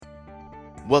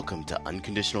Welcome to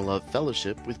Unconditional Love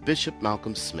Fellowship with Bishop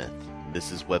Malcolm Smith.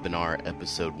 This is webinar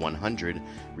episode 100,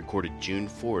 recorded June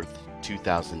 4th,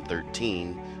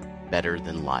 2013, Better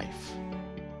Than Life.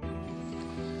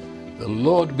 The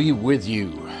Lord be with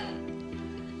you.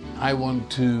 I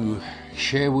want to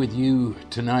share with you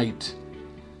tonight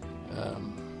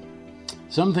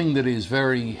something that is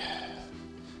very,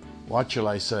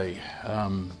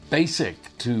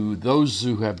 basic to those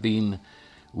who have been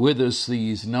with us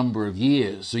these number of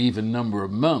years, or even number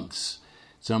of months.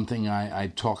 Something I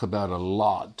talk about a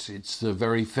lot. It's the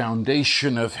very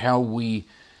foundation of how we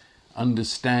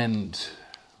understand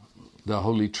the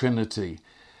Holy Trinity.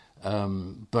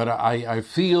 But I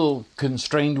feel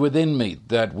constrained within me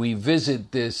that we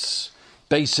visit this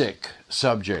basic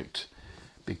subject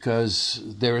because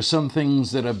there are some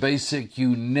things that are basic.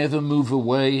 You never move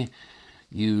away.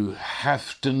 You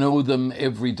have to know them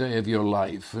every day of your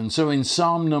life. And so in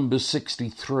Psalm number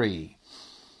 63,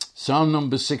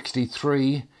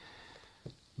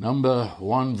 number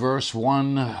 1, verse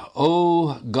 1,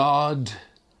 O God,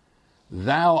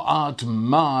 thou art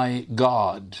my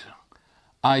God.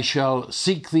 I shall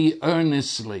seek thee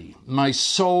earnestly. My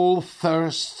soul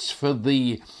thirsts for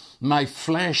thee. My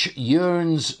flesh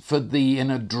yearns for thee in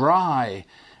a dry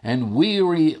and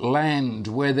weary land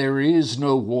where there is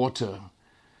no water.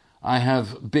 I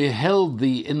have beheld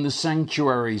thee in the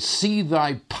sanctuary, see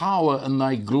thy power and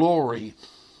thy glory,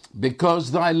 because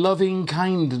thy loving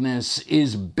kindness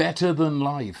is better than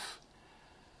life.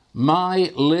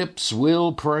 My lips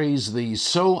will praise thee,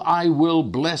 so I will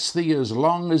bless thee as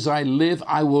long as I live.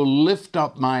 I will lift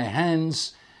up my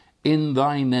hands in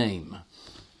thy name.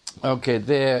 Okay,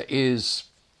 there is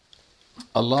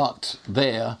a lot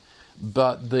there.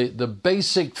 But the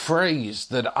basic phrase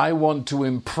that I want to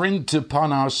imprint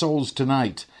upon our souls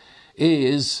tonight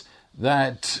is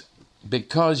that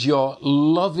because your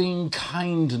loving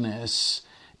kindness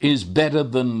is better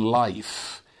than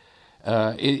life.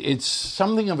 It's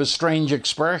something of a strange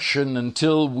expression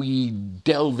until we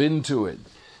delve into it.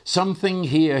 Something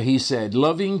here, he said,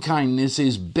 loving kindness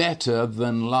is better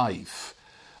than life.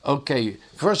 Okay,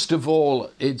 first of all,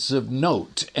 it's of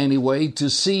note, anyway, to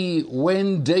see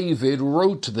when David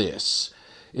wrote this.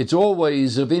 It's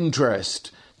always of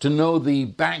interest to know the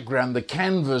background, the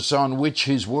canvas on which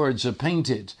his words are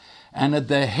painted. And at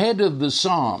the head of the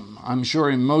psalm, I'm sure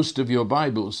in most of your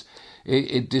Bibles,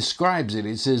 it describes it.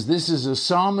 It says, this is a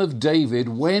psalm of David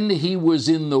when he was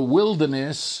in the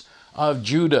wilderness of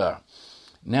Judah.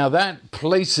 Now that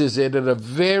places it at a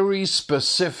very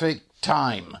specific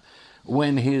time,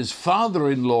 when his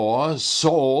father-in-law,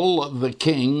 Saul, the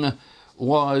king,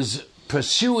 was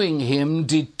pursuing him,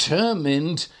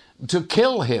 determined to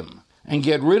kill him and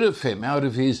get rid of him out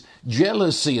of his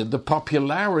jealousy at the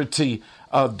popularity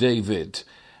of David.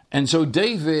 And so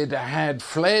David had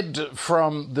fled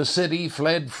from the city,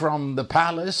 fled from the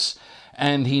palace,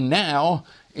 and he now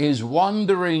is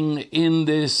wandering in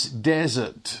this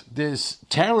desert, this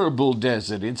terrible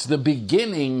desert. It's the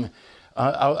beginning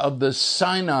of the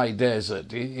Sinai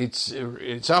desert.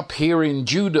 It's up here in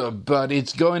Judah, but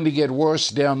it's going to get worse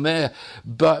down there.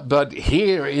 But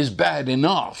here is bad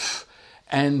enough.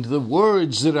 And the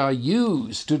words that are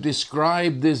used to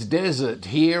describe this desert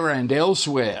here and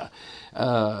elsewhere,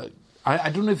 I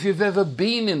don't know if you've ever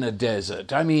been in a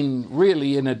desert. I mean,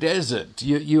 really in a desert.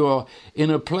 You're in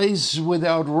a place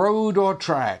without road or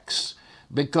tracks,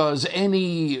 because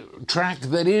any track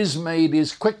that is made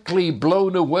is quickly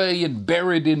blown away and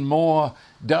buried in more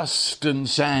dust and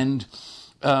sand.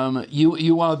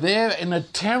 You are there in a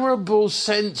terrible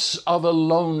sense of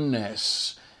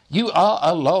aloneness. You are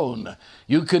alone.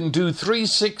 You can do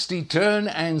 360 turn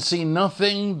and see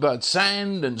nothing but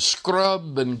sand and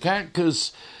scrub and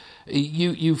cactus.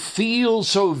 You feel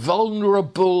so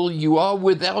vulnerable. You are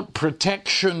without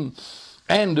protection.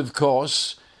 And, of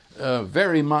course,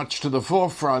 very much to the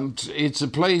forefront, it's a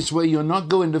place where you're not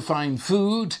going to find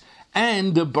food,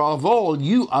 and above all,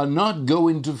 you are not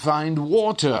going to find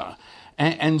water.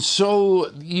 And so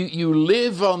you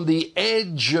live on the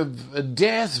edge of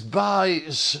death by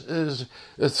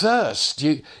thirst.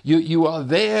 You are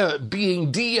there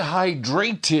being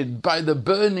dehydrated by the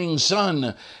burning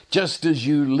sun, just as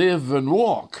you live and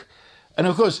walk. And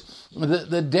of course,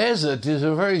 the desert is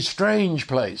a very strange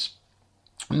place.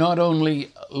 Not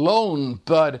only alone,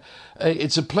 but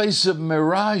it's a place of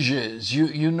mirages.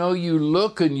 You know, you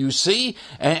look and you see,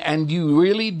 and you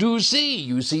really do see.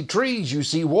 You see trees, you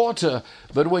see water,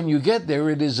 but when you get there,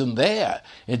 it isn't there.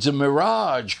 It's a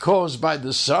mirage caused by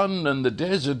the sun and the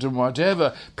desert and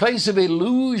whatever. Place of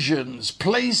illusions,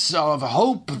 place of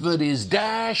hope that is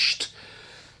dashed.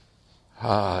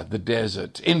 The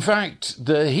desert. In fact,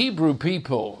 the Hebrew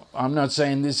people, I'm not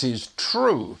saying this is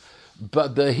true,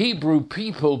 but the Hebrew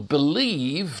people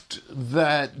believed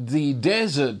that the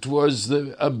desert was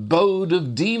the abode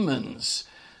of demons,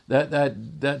 that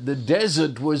the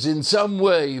desert was in some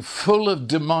way full of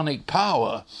demonic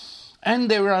power.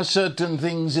 And there are certain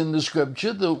things in the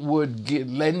scripture that would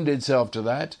lend itself to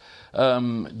that.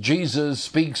 Jesus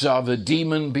speaks of a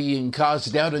demon being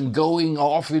cast out and going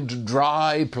off into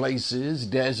dry places,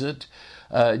 desert.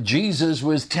 Jesus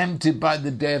was tempted by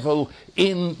the devil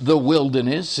in the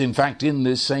wilderness, in fact, in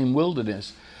this same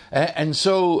wilderness. And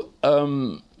so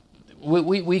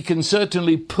we can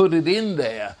certainly put it in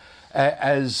there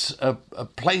as a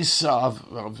place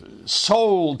of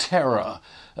soul terror,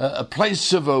 a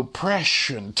place of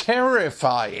oppression,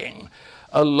 terrifying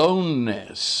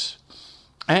aloneness.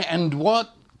 And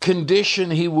what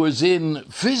condition he was in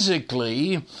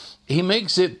physically, he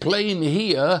makes it plain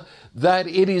here that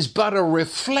it is but a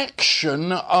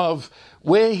reflection of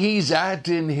where he's at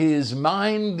in his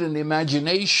mind and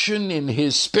imagination, in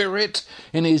his spirit,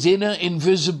 in his inner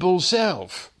invisible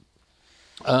self.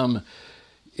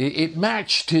 It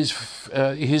matched his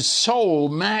soul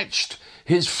matched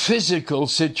his physical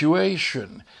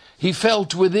situation. He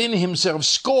felt within himself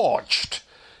scorched.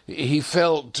 He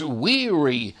felt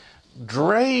weary,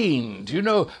 drained,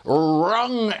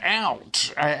 wrung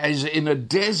out. As in a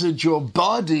desert, your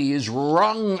body is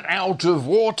wrung out of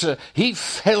water. He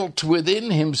felt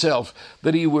within himself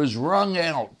that he was wrung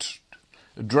out,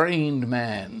 a drained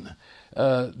man.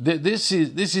 This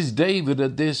is David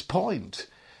at this point.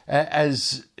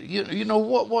 As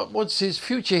what's his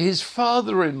future? His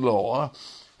father-in-law,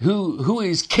 who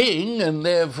is king and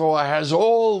therefore has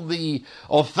all the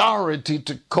authority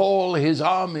to call his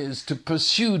armies to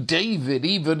pursue David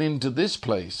even into this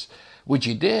place, which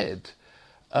he did.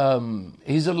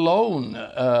 He's alone.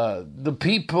 The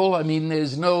people,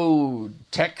 there's no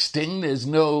texting, there's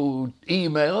no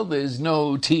email, there's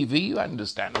no TV, you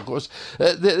understand, of course.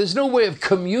 There's no way of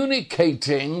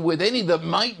communicating with any that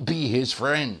might be his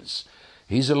friends.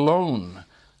 He's alone.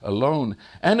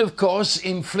 And of course,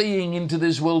 in fleeing into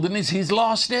this wilderness, he's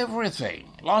lost everything,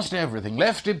 left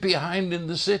it behind in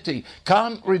the city,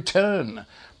 can't return,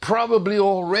 probably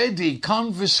already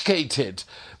confiscated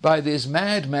by this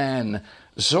madman,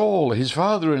 Saul, his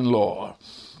father-in-law.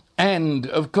 And,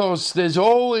 of course, there's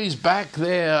always back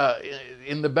there,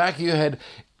 in the back of your head,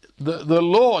 the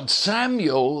Lord,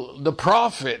 Samuel, the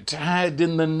prophet, had,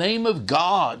 in the name of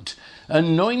God,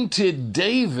 anointed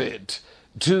David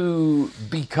to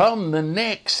become the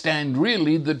next and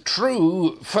really the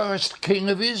true first king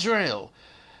of Israel.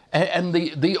 And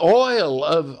the oil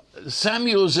of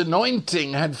Samuel's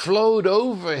anointing had flowed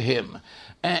over him.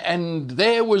 And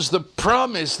there was the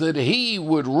promise that he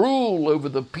would rule over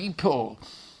the people.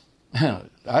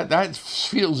 That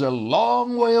feels a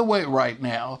long way away right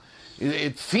now.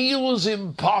 It feels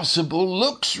impossible,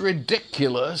 looks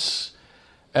ridiculous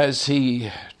as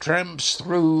he tramps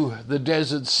through the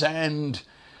desert sand.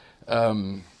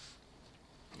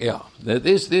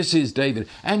 This is David.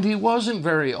 And he wasn't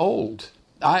very old.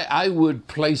 I would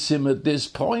place him at this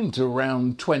point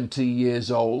around 20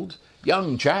 years old,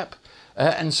 young chap.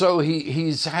 And so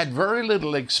he's had very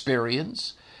little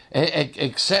experience,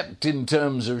 except in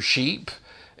terms of sheep.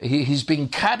 He's been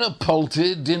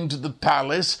catapulted into the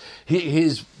palace.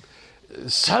 He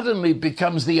suddenly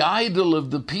becomes the idol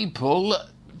of the people.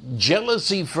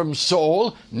 Jealousy from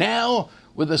Saul. Now,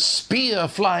 with a spear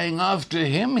flying after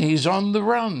him, he's on the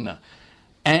run.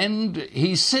 And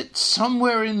he sits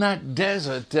somewhere in that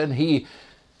desert and he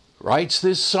writes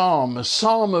this psalm, a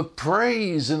psalm of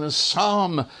praise and a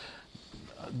psalm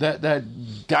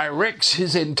that directs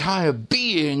his entire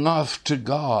being off to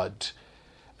God.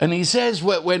 And he says,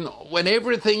 when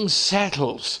everything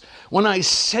settles, when I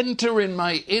center in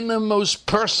my innermost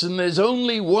person, there's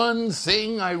only one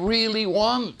thing I really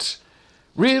want.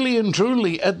 Really and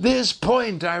truly, at this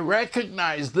point, I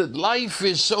recognize that life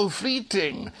is so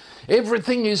fleeting.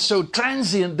 Everything is so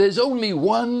transient. There's only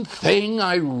one thing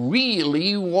I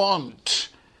really want.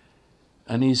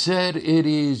 And he said, it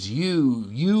is you.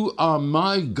 You are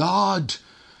my God,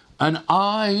 and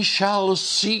I shall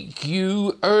seek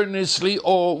you earnestly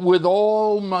or with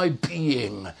all my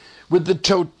being. With the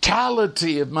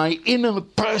totality of my inner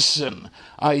person,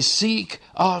 I seek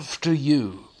after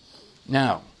you.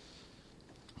 Now,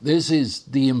 this is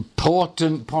the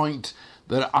important point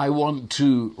that I want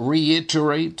to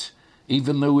reiterate,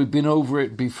 even though we've been over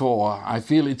it before. I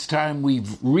feel it's time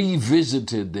we've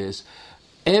revisited this.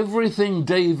 Everything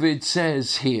David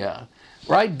says here,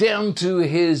 right down to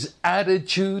his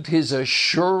attitude, his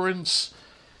assurance,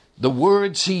 the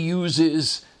words he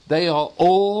uses, They are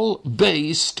all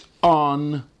based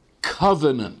on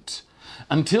covenant.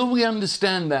 Until we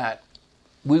understand that,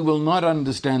 we will not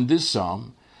understand this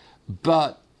psalm,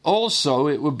 but also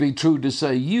it would be true to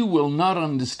say you will not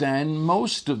understand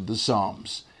most of the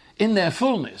psalms in their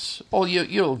fullness. Or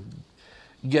you'll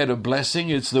get a blessing,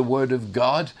 it's the word of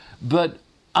God, but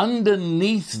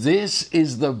underneath this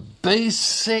is the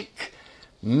basic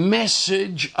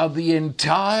message of the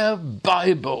entire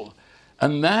Bible,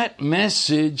 and that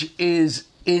message is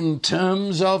in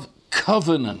terms of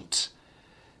covenant.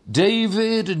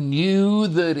 David knew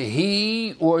that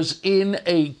he was in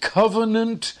a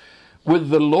covenant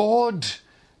with the Lord,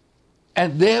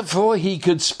 and therefore he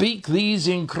could speak these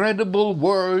incredible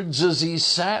words as he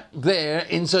sat there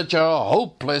in such a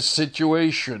hopeless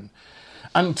situation.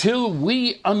 Until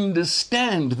we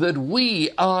understand that we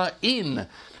are in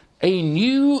a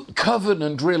new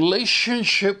covenant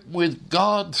relationship with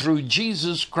God through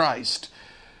Jesus Christ,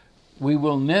 we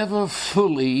will never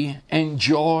fully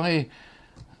enjoy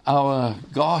our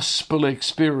gospel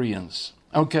experience.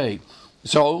 Okay,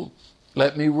 so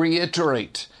let me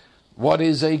reiterate, what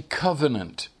is a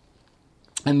covenant?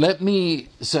 And let me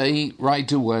say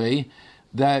right away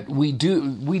that we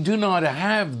do not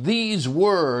have these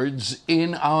words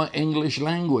in our English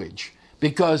language,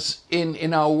 because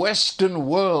in our Western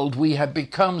world we have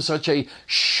become such a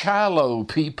shallow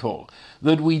people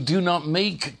that we do not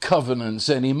make covenants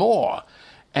anymore.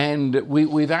 And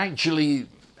we've actually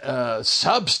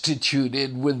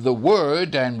substituted with the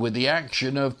word and with the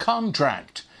action of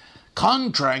contract.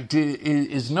 Contract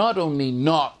is not only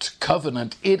not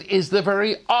covenant, it is the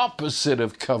very opposite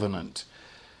of covenant.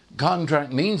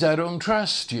 Contract means I don't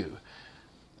trust you.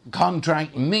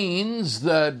 Contract means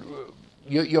that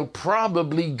you're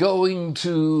probably going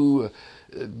to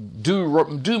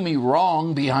do me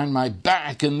wrong behind my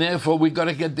back, and therefore we've got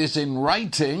to get this in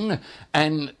writing.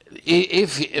 And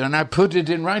I put it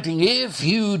in writing, if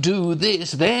you do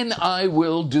this, then I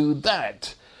will do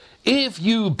that. If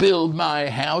you build my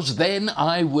house, then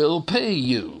I will pay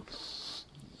you.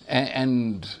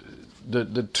 And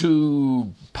the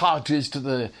two parties to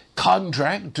the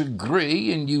contract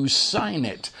agree, and you sign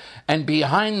it. And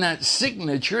behind that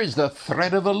signature is the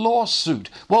threat of a lawsuit.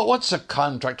 Well, what's a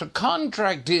contract? A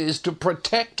contract is to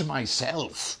protect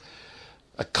myself.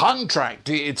 A contract,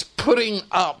 it's putting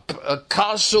up a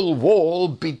castle wall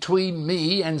between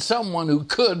me and someone who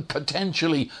could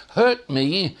potentially hurt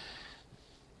me.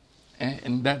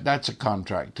 And that's a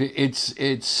contract.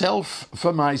 It's self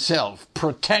for myself,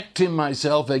 protecting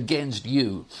myself against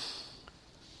you.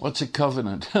 What's a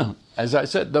covenant? As I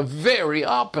said, the very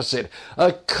opposite.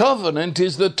 A covenant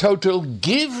is the total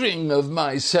giving of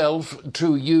myself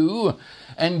to you,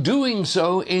 and doing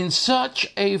so in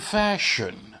such a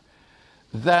fashion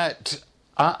that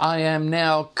I am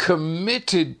now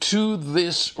committed to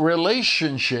this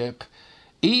relationship,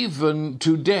 even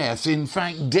to death. In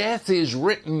fact, death is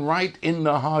written right in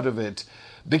the heart of it,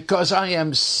 because I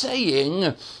am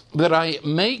saying that I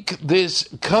make this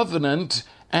covenant,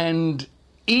 and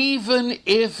even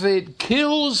if it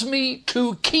kills me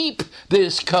to keep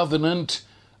this covenant,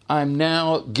 I'm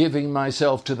now giving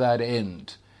myself to that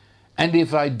end. And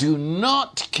if I do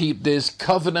not keep this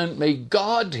covenant, may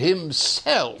God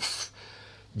himself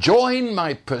join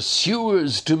my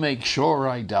pursuers to make sure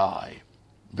I die.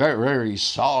 Very, very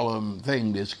solemn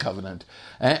thing, this covenant.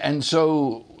 And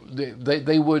so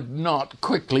they would not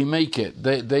quickly make it.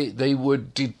 They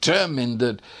would determine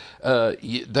that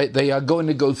they are going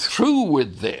to go through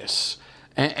with this.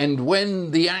 And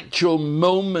when the actual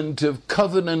moment of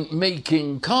covenant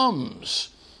making comes,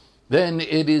 then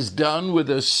it is done with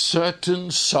a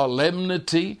certain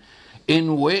solemnity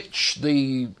in which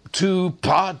the two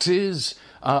parties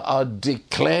are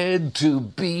declared to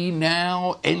be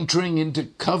now entering into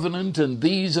covenant, and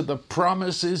these are the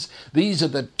promises, these are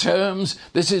the terms,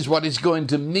 this is what it's going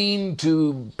to mean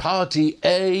to party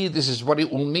A, this is what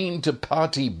it will mean to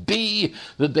party B,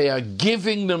 that they are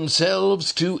giving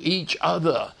themselves to each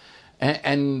other.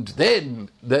 And then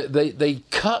they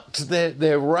cut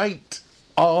their right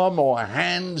arm or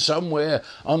hand somewhere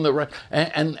on the right,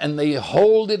 and they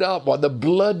hold it up while the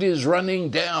blood is running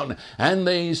down, and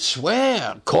they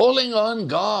swear, calling on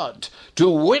God to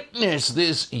witness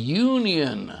this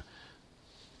union,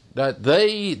 that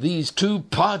these two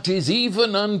parties,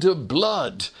 even unto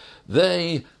blood,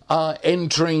 they are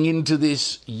entering into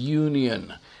this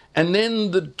union. And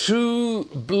then the two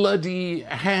bloody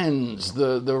hands,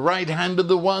 the right hand of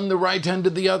the one, the right hand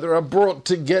of the other, are brought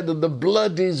together. The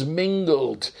blood is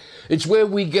mingled. It's where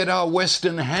we get our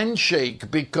Western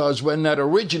handshake, because when that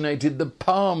originated, the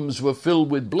palms were filled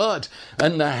with blood.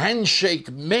 And the handshake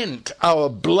meant our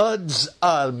bloods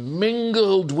are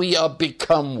mingled. We are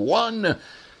become one.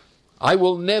 I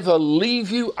will never leave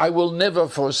you. I will never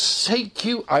forsake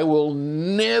you. I will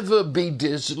never be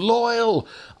disloyal.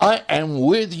 I am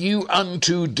with you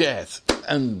unto death.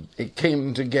 And it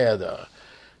came together.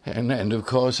 And of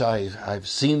course, I've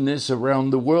seen this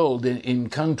around the world in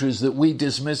countries that we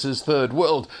dismiss as third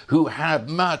world, who have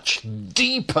much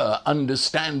deeper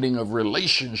understanding of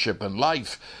relationship and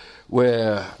life,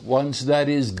 where once that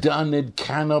is done, it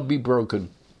cannot be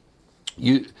broken.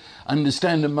 You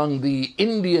understand, among the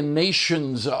Indian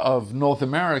nations of North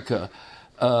America,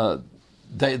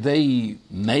 they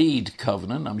made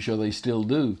covenant. I'm sure they still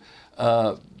do.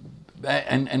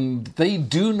 And they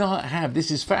do not have,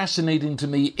 this is fascinating to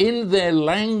me, in their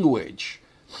language,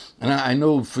 and I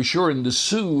know for sure in the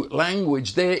Sioux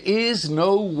language, there is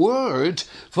no word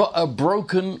for a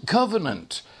broken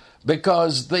covenant,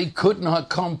 because they could not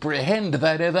comprehend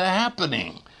that ever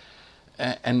happening.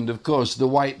 And of course, the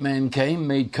white man came,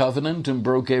 made covenant, and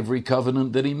broke every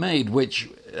covenant that he made, which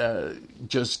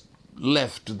just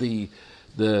left the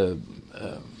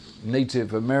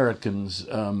Native Americans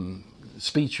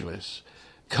speechless.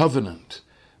 Covenant.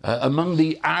 Among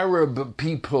the Arab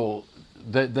people,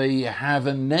 that they have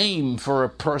a name for a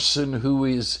person who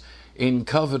is in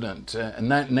covenant,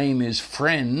 and that name is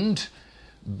friend.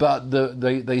 But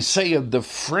they say of the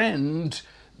friend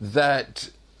that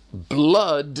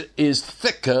blood is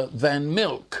thicker than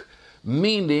milk,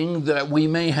 meaning that we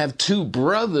may have two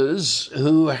brothers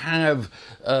who have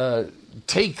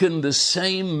taken the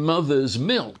same mother's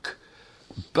milk.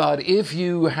 But if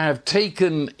you have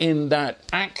taken in that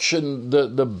action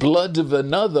the blood of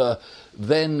another,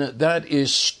 then that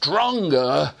is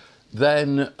stronger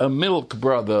than a milk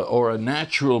brother or a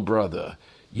natural brother.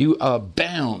 You are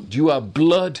bound. You are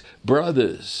blood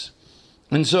brothers.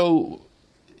 And so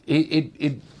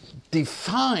it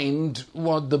defined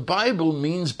what the Bible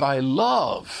means by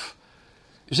love.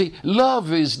 You see,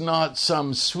 love is not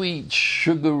some sweet,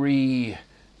 sugary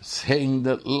thing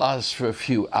that lasts for a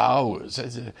few hours.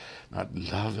 It's not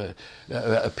love.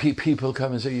 People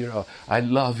come and say, I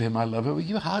love him, I love him. Well,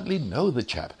 you hardly know the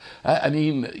chap.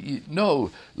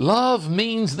 No, love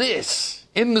means this.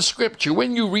 In the scripture,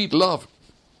 when you read love,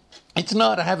 it's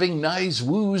not having nice,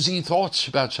 woozy thoughts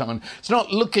about someone. It's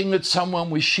not looking at someone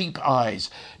with sheep eyes.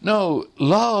 No,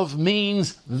 love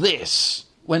means this.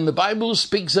 When the Bible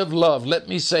speaks of love, let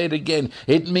me say it again,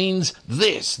 it means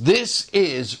this. This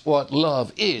is what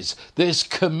love is, this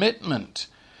commitment.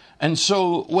 And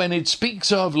so when it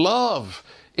speaks of love,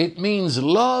 it means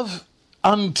love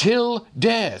until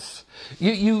death.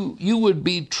 You would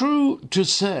be true to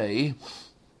say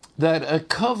that a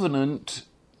covenant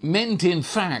meant in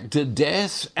fact a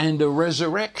death and a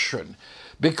resurrection,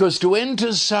 because to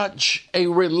enter such a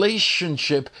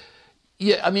relationship,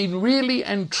 really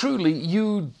and truly,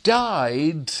 you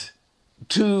died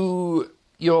to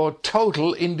your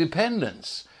total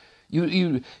independence.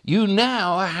 You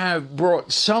now have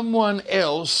brought someone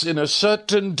else in a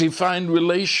certain defined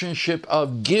relationship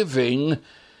of giving,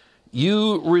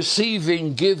 you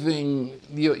receiving, giving,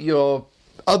 your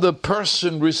other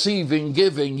person receiving,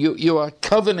 giving. You are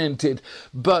covenanted,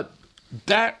 but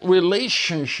that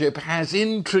relationship has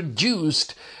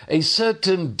introduced a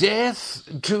certain death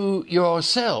to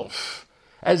yourself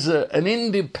as an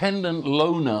independent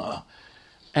loner.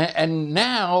 And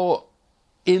now,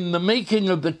 in the making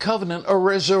of the covenant, a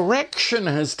resurrection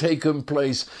has taken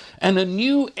place, and a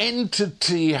new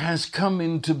entity has come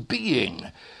into being,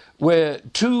 where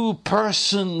two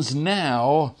persons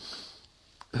now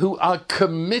who are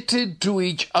committed to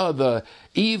each other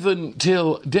even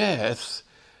till death,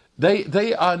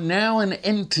 they are now an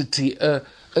entity, a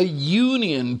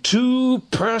union. Two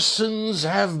persons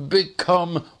have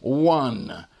become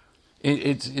one.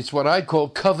 It's what I call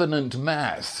covenant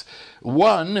math.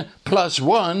 1 +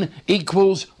 1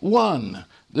 = 1.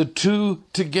 The two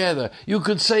together. You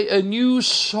could say a new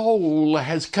soul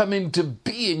has come into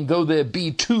being, though there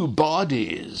be two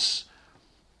bodies.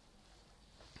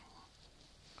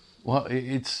 Well,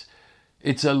 it's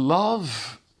a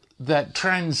love that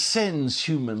transcends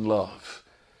human love,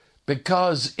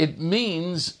 because it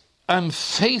means I'm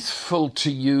faithful to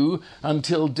you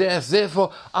until death.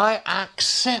 Therefore, I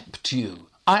accept you.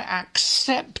 I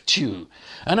accept you.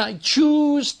 And I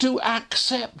choose to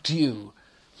accept you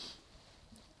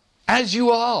as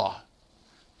you are.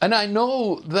 And I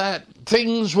know that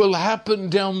things will happen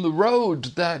down the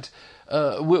road that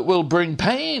will bring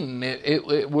pain.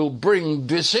 It will bring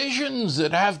decisions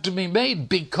that have to be made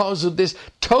because of this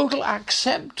total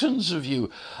acceptance of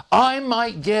you. I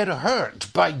might get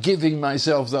hurt by giving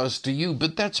myself thus to you,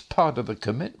 but that's part of the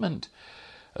commitment.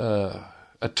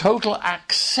 A total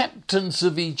acceptance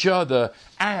of each other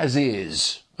as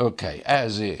is. Okay,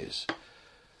 as is.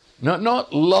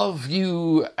 Not love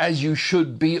you as you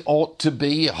should be, ought to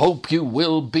be, hope you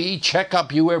will be, check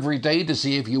up you every day to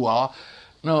see if you are.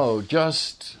 No,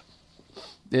 just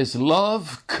there's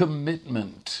love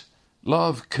commitment.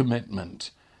 Love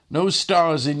commitment. No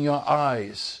stars in your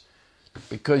eyes,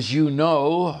 because you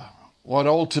know what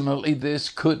ultimately this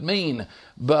could mean.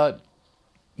 But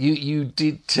you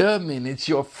determine, it's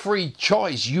your free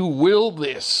choice. You will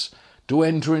this to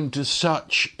enter into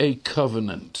such a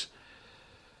covenant.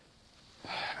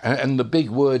 And the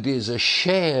big word is a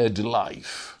shared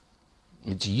life.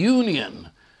 It's union,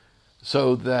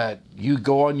 so that you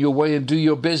go on your way and do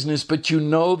your business, but you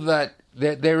know that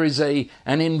there is an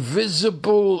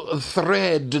invisible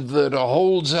thread that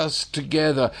holds us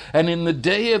together. And in the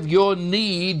day of your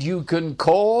need, you can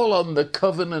call on the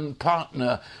covenant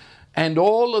partner, and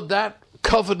all of that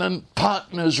covenant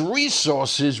partner's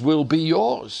resources will be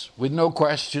yours with no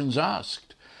questions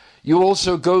asked. You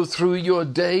also go through your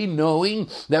day knowing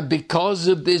that because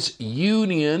of this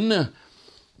union,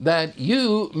 that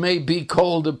you may be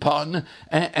called upon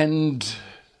and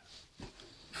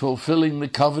fulfilling the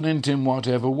covenant in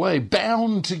whatever way.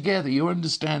 Bound together, you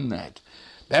understand that?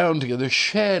 Bound together,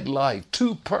 shared life,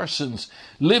 two persons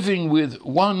living with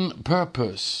one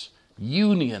purpose.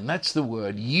 Union, that's the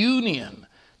word, union.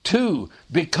 Two,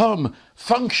 become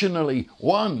functionally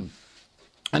one.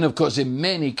 And of course, in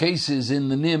many cases in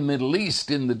the near Middle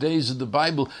East, in the days of the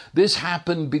Bible, this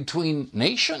happened between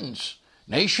nations.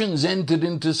 Nations entered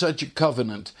into such a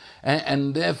covenant,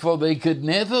 and therefore they could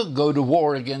never go to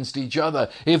war against each other.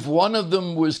 If one of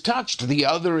them was touched, the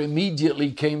other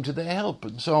immediately came to their help,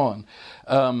 and so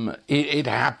on. It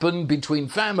happened between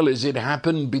families. It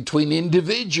happened between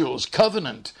individuals.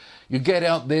 Covenant. You get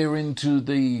out there into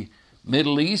the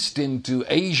Middle East, into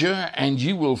Asia, and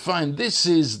you will find this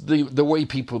is the way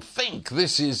people think.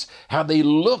 This is how they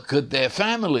look at their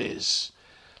families,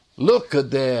 look at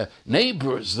their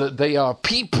neighbors, that they are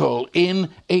people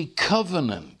in a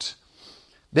covenant.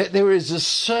 That there is a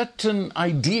certain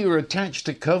idea attached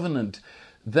to covenant,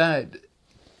 that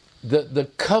the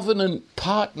covenant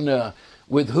partner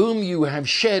with whom you have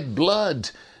shed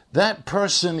blood, that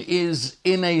person is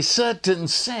in a certain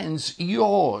sense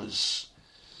yours.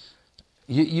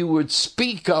 You would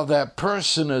speak of that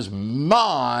person as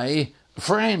my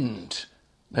friend.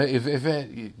 If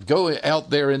I go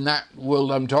out there in that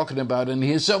world I'm talking about and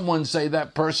hear someone say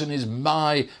that person is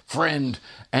my friend,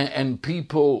 and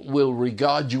people will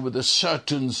regard you with a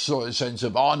certain sort of sense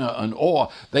of honor and awe.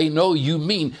 They know you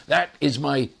mean that is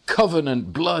my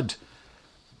covenant blood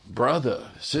brother,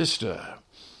 sister.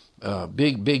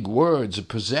 Big words, a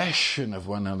possession of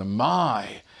one another,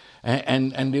 my.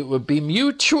 And it would be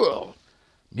mutual,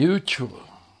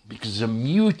 because of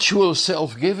mutual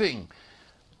self-giving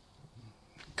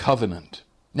covenant.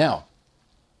 Now,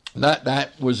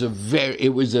 that was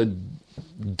it was a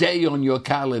day on your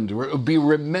calendar. It would be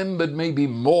remembered maybe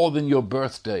more than your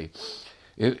birthday.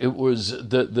 It was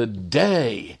the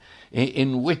day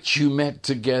in which you met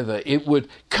together. It would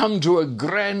come to a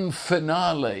grand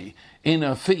finale in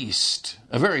a feast,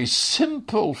 a very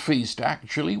simple feast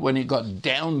actually, when it got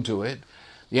down to it.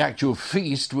 The actual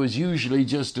feast was usually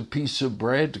just a piece of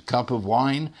bread, a cup of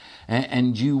wine,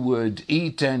 and you would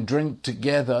eat and drink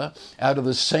together out of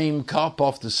the same cup,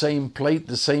 off the same plate,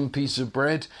 the same piece of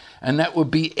bread, and that would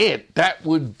be it. That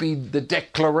would be the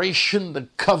declaration. The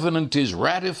covenant is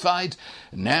ratified.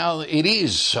 Now it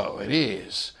is so. It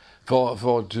is.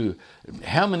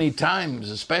 How many times,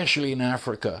 especially in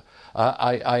Africa,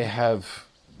 I have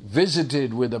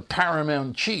visited with a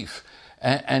paramount chief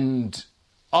and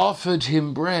offered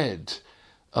him bread,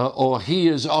 or he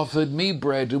has offered me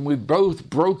bread, and we've both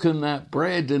broken that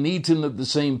bread and eaten of the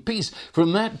same piece.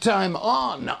 From that time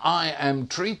on, I am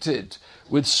treated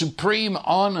with supreme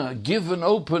honor, given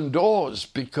open doors,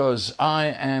 because I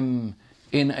am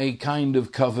in a kind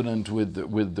of covenant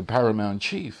with the paramount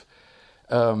chief.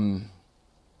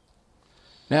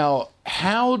 Now,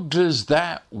 how does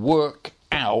that work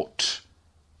out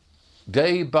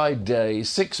day by day,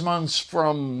 6 months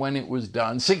from when it was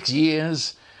done, 6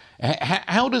 years?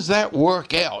 How does that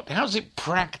work out? How's it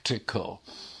practical?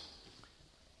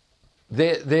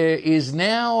 There is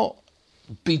now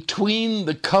between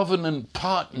the covenant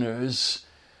partners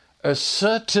a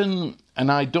certain,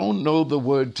 and I don't know the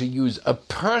word to use, a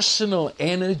personal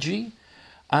energy.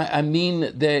 I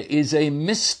mean, there is a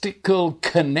mystical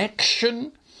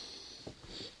connection.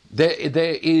 There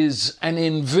is an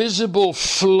invisible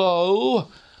flow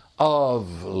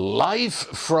of life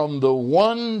from the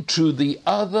one to the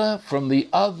other, from the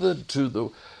other to the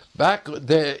back.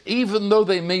 There, even though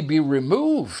they may be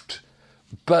removed,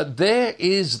 but there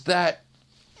is that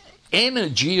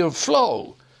energy of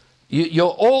flow.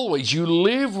 You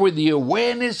live with the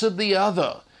awareness of the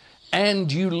other,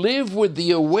 and you live with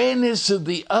the awareness of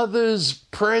the other's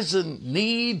present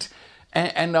need,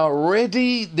 and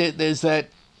already there's that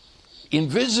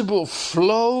invisible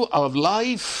flow of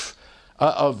life,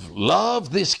 of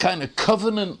love, this kind of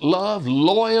covenant love,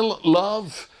 loyal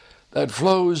love that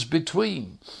flows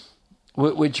between,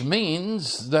 which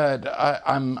means that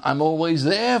I'm always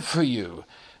there for you.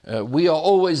 We are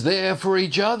always there for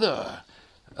each other.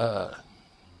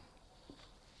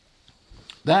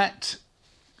 That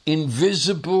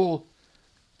invisible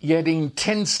yet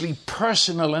intensely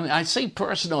personal, and I say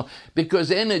personal because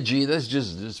energy, that's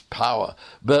just power,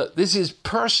 but this is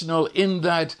personal in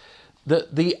that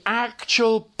the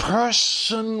actual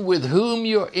person with whom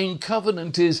you're in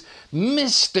covenant is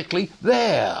mystically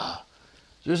there.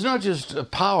 So it's not just a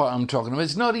power I'm talking about.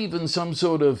 It's not even some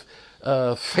sort of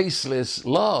faceless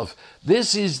love.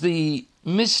 This is the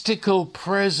mystical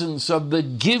presence of the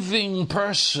giving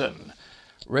person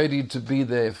ready to be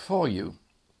there for you.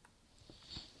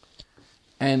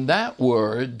 And that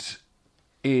word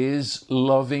is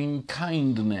loving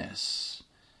kindness.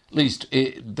 At least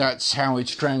that's how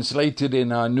it's translated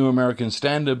in our New American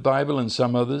Standard Bible and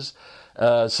some others.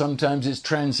 Sometimes it's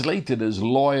translated as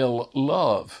loyal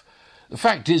love. The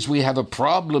fact is we have a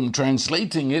problem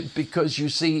translating it because, you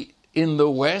see, in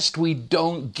the West, we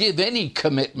don't give any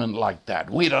commitment like that.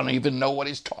 We don't even know what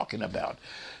it's talking about.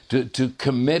 To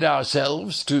commit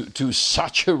ourselves to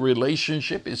such a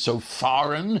relationship is so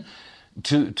foreign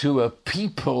to a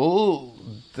people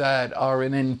that are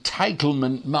an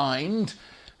entitlement mind,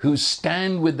 who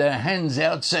stand with their hands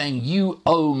out saying, you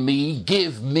owe me,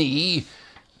 give me.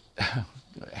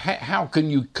 How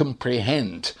can you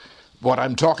comprehend what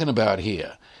I'm talking about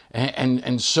here?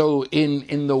 And so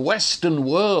in the Western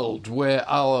world, where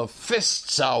our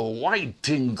fists are white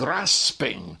in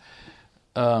grasping,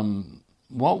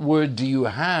 what word do you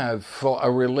have for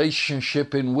a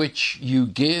relationship in which you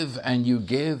give and you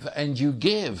give and you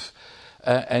give,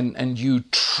 and you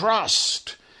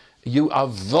trust? You are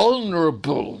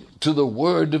vulnerable to the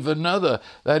word of another.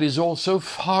 That is also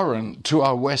foreign to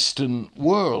our Western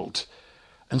world.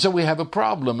 And so we have a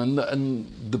problem.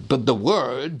 But the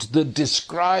word that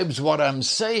describes what I'm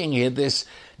saying here, this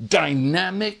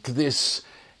dynamic, this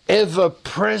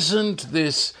ever-present,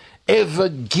 this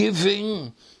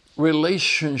ever-giving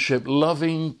relationship,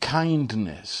 loving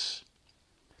kindness.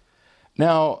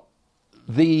 Now,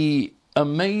 the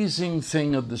amazing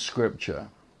thing of the Scripture,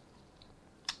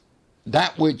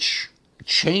 that which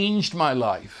changed my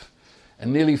life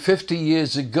and nearly 50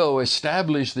 years ago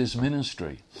established this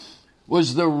ministry,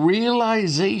 was the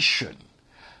realization,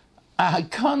 I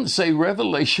can't say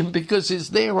revelation because it's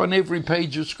there on every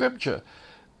page of Scripture,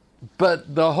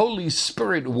 but the Holy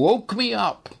Spirit woke me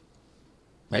up,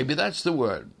 maybe that's the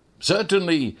word,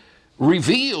 certainly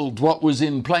revealed what was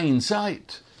in plain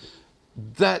sight,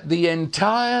 that the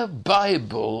entire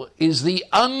Bible is the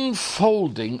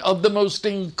unfolding of the most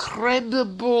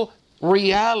incredible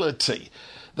reality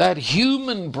that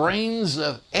human brains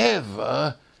have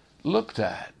ever looked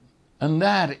at. And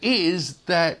that is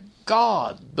that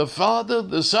God, the Father,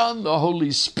 the Son, the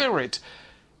Holy Spirit,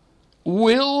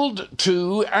 willed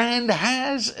to and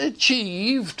has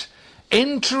achieved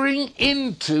entering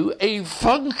into a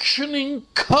functioning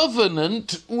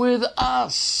covenant with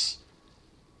us.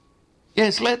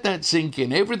 Yes, let that sink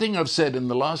in. Everything I've said in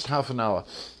the last half an hour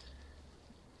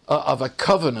of a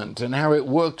covenant and how it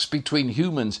works between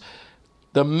humans,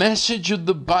 the message of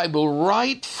the Bible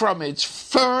right from its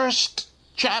first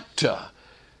chapter,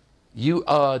 you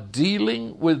are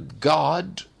dealing with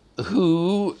God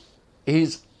who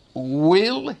His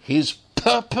will, His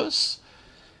purpose,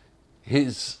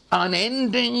 His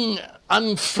unending,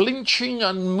 unflinching,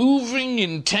 unmoving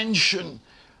intention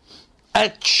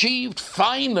achieved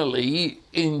finally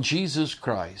in Jesus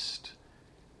Christ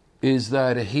is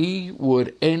that He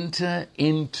would enter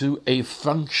into a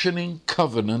functioning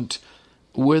covenant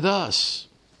with us.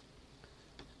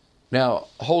 Now,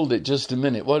 hold it just a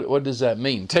minute. What does that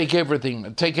mean? Take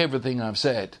everything I've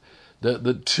said.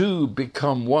 The two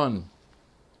become one.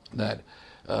 That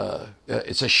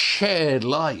it's a shared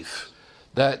life.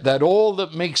 That all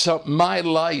that makes up my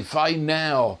life, I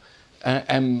now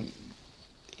And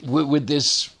with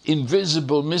this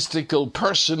invisible, mystical,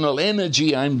 personal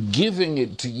energy, I'm giving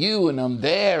it to you, and I'm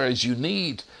there as you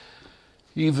need,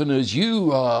 even as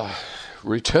you are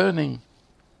returning.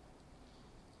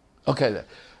 Okay,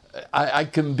 I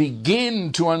can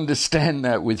begin to understand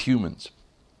that with humans.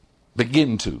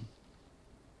 Begin to.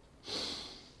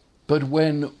 But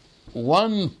when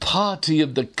one party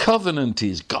of the covenant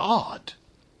is God,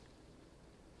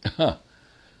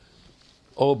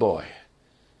 oh boy.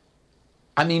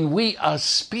 I mean, we are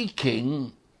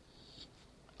speaking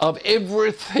of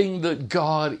everything that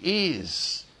God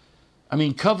is. I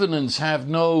mean, covenants have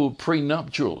no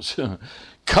prenuptials.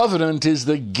 Covenant is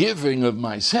the giving of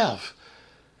myself.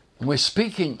 And we're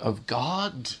speaking of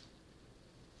God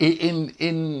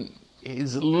in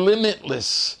his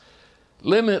limitless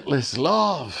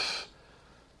love,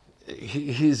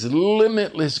 his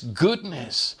limitless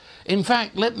goodness. In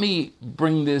fact, let me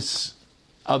bring this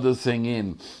other thing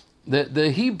in.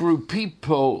 The Hebrew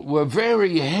people were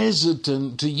very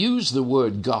hesitant to use the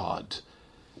word God.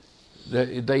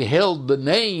 They held the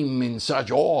name in such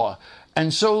awe,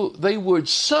 and so they would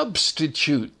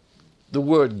substitute the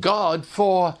word God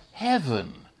for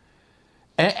heaven.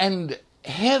 And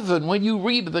heaven, when you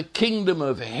read the kingdom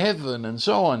of heaven and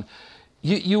so on,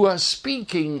 you are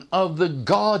speaking of the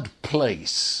God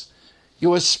place.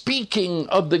 You are speaking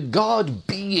of the God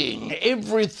being,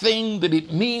 everything that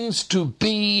it means to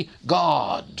be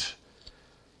God.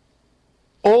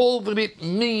 All that it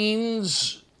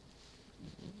means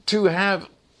to have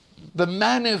the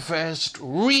manifest,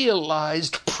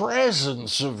 realized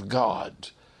presence of God.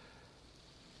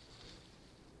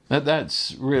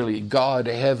 That's really God,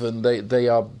 heaven. They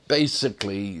are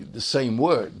basically the same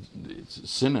word. It's a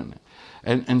synonym.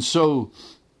 And so,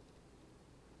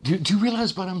 do you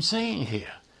realize what I'm saying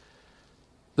here?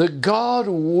 That God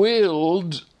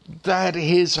willed that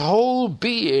his whole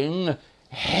being,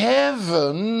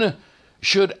 heaven,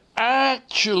 should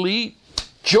actually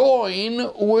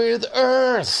join with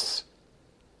earth.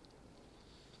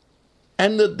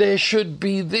 And that there should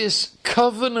be this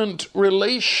covenant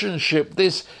relationship,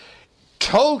 this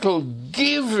total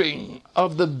giving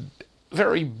of the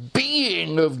very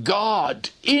being of God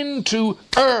into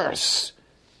earth.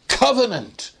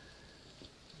 Covenant.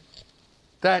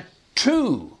 That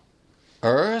two,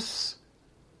 earth,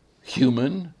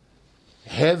 human,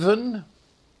 heaven,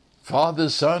 Father,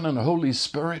 Son, and Holy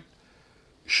Spirit,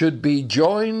 should be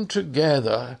joined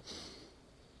together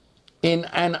in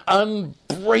an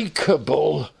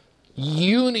unbreakable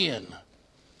union.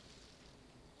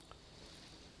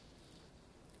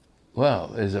 Well,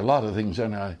 there's a lot of things,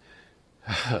 and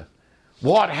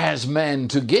what has man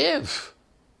to give?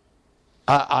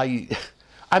 I'm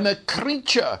a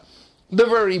creature. The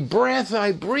very breath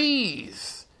I breathe,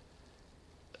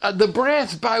 the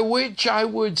breath by which I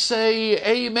would say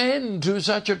amen to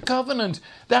such a covenant,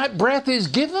 that breath is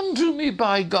given to me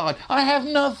by God. I have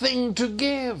nothing to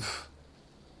give.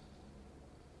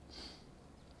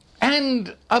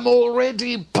 And I'm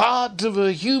already part of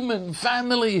a human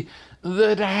family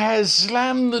that has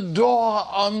slammed the door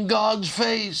on God's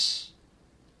face.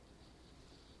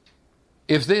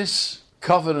 If this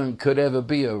covenant could ever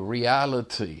be a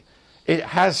reality, it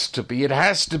has to be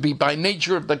by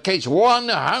nature of the case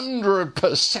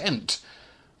 100%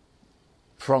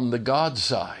 from the God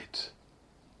side.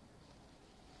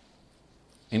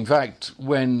 In fact,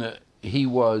 when he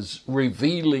was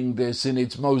revealing this in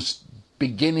its most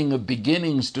beginning of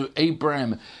beginnings to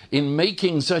Abraham, in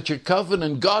making such a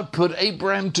covenant, God put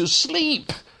Abraham to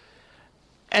sleep.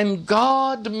 And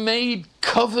God made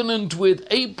covenant with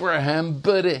Abraham,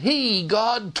 but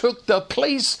God took the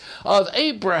place of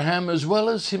Abraham as well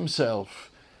as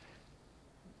himself.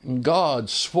 And God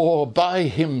swore by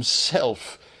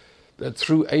himself that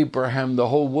through Abraham the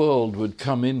whole world would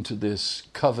come into this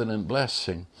covenant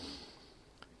blessing.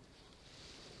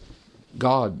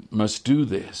 God must do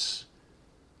this.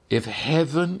 If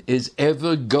heaven is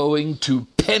ever going to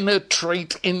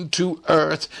penetrate into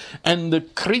earth and the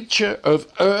creature of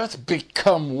earth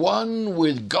become one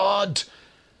with God,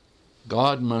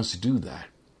 God must do that.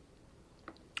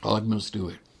 God must do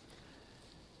it.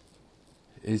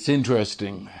 It's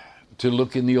interesting to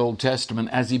look in the Old Testament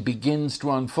as he begins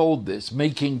to unfold this,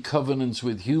 making covenants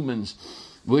with humans,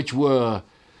 which were,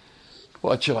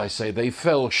 what shall I say, they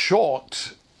fell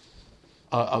short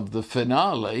of the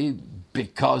finale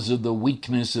because of the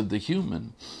weakness of the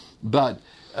human. But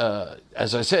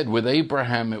as I said, with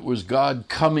Abraham, it was God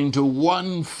coming to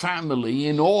one family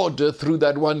in order through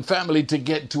that one family to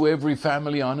get to every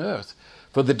family on earth.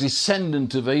 For the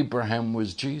descendant of Abraham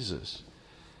was Jesus.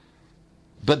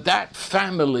 But that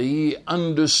family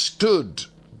understood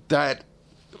that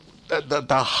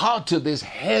the heart of this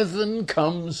heaven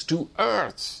comes to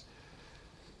earth.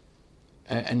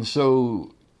 And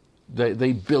so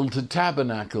they built a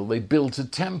tabernacle, they built a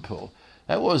temple.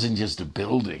 That wasn't just a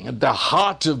building. At the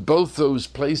heart of both those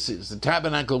places, the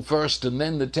tabernacle first and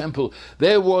then the temple,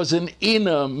 there was an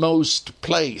innermost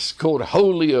place called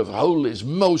Holy of Holies,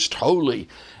 Most Holy.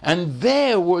 And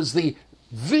there was the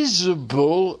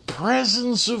visible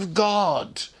presence of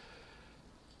God.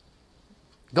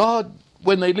 God,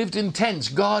 when they lived in tents,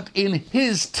 God in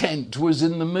his tent was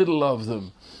in the middle of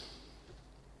them.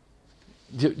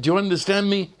 Do you understand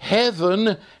me?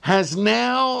 Heaven has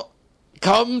now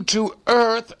come to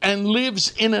earth and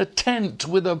lives in a tent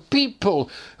with a people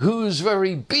whose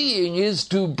very being is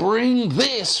to bring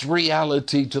this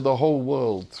reality to the whole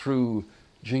world through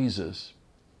Jesus.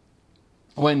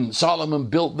 When Solomon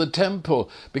built the temple,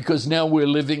 because now we're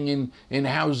living in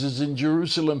houses in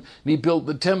Jerusalem, and he built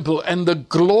the temple, and the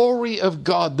glory of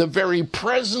God, the very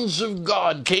presence of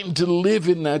God came to live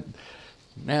in that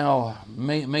now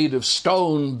made of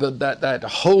stone, but that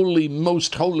holy,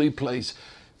 most holy place,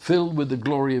 filled with the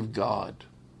glory of God.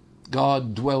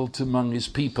 God dwelt among his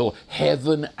people.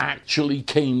 Heaven actually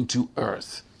came to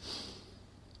earth.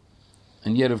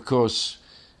 And yet, of course,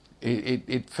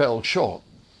 it fell short.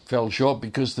 Fell short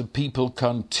because the people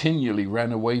continually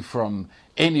ran away from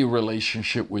any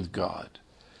relationship with God.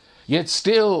 Yet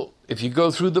still, if you go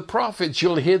through the prophets,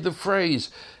 you'll hear the phrase,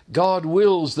 God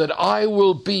wills that I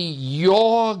will be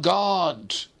your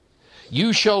God.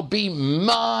 You shall be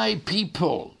my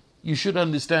people. You should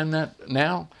understand that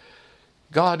now.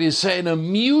 God is saying a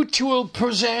mutual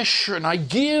possession. I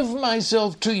give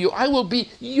myself to you. I will be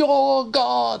your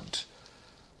God.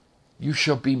 You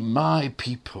shall be my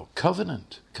people.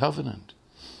 Covenant, covenant.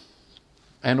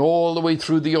 And all the way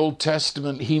through the Old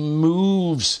Testament, he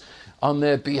moves on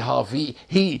their behalf.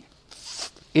 He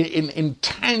in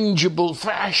tangible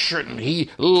fashion, he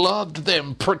loved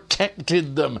them,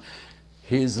 protected them.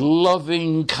 His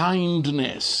loving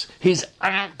kindness, his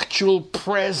actual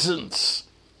presence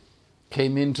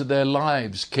came into their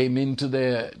lives, came into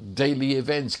their daily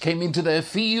events, came into their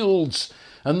fields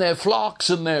and their flocks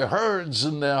and their herds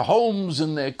and their homes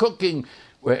and their cooking.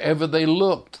 Wherever they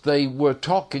looked, they were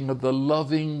talking of the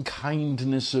loving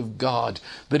kindness of God,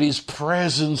 that his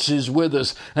presence is with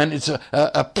us, and it's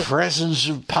a presence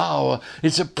of power.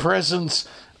 It's a presence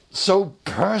so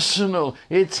personal.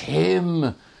 It's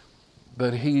him.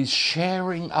 But he's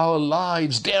sharing our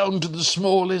lives down to the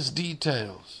smallest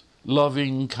details.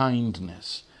 Loving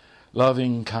kindness.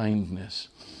 Loving kindness.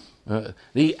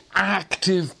 The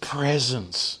active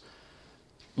presence.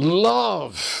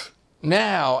 Love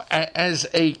now as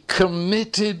a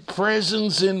committed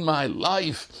presence in my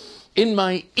life, in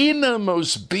my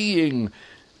innermost being,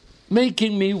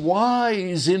 making me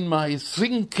wise in my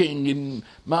thinking, in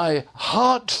my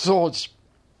heart thoughts,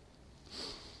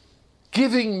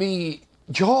 giving me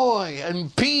joy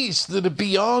and peace that are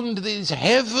beyond this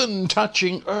heaven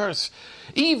touching earth,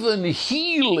 even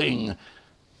healing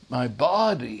my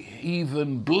body,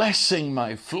 even blessing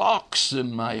my flocks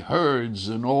and my herds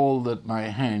and all that my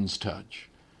hands touch.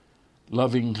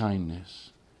 Loving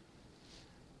kindness.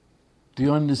 Do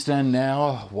you understand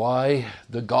now why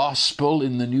the gospel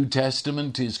in the New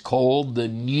Testament is called the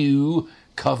New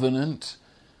Covenant?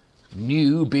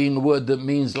 New being a word that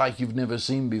means like you've never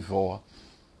seen before.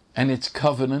 And it's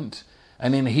covenant.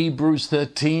 And in Hebrews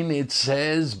 13 it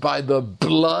says, by the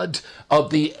blood of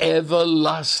the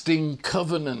everlasting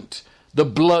covenant. The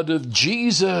blood of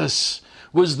Jesus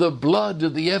was the blood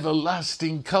of the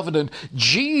everlasting covenant.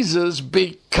 Jesus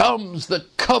becomes the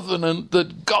covenant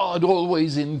that God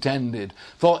always intended.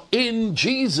 For in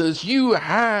Jesus you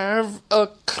have a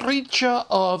creature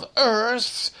of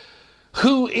earth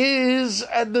who is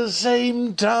at the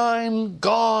same time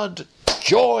God,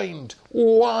 joined,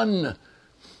 one.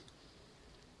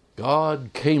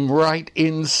 God came right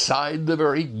inside the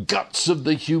very guts of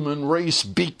the human race,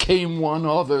 became one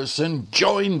of us and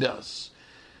joined us.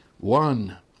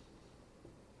 One.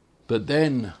 But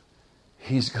then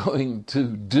he's going to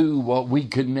do what we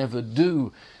could never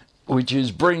do, which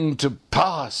is bring to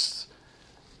pass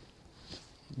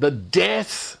the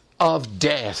death of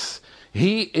death.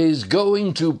 He is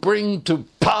going to bring to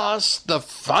pass the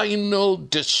final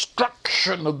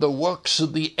destruction of the works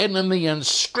of the enemy and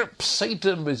strip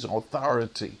Satan of his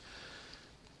authority.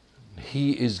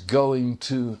 He is going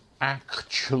to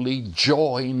actually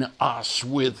join us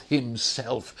with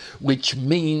himself, which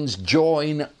means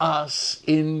join us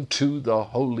into the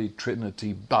Holy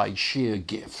Trinity by sheer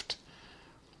gift,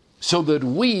 so that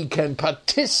we can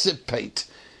participate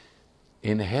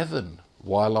in heaven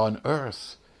while on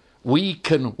earth. We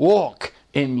can walk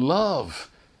in love,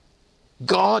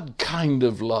 God kind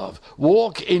of love.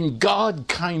 Walk in God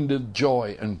kind of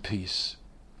joy and peace.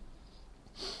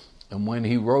 And when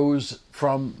he rose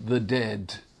from the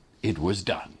dead, it was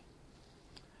done.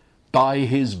 By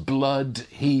his blood,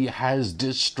 he has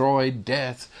destroyed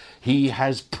death. He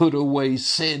has put away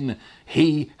sin.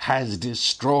 He has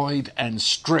destroyed and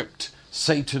stripped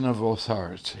Satan of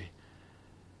authority.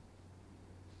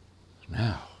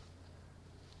 Now,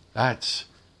 that's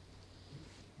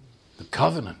the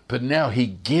covenant. But now he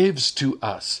gives to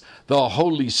us the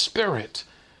Holy Spirit.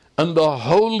 And the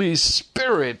Holy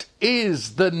Spirit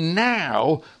is the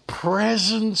now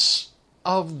presence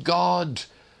of God,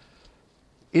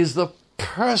 is the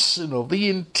personal, the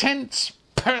intense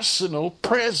personal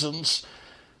presence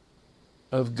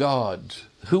of God,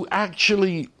 who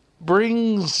actually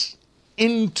brings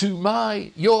into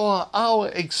our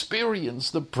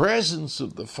experience the presence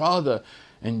of the Father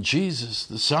and Jesus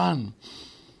the Son.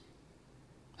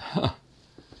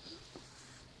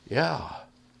 Yeah.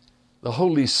 The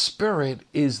Holy Spirit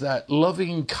is that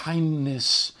loving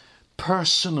kindness,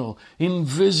 personal,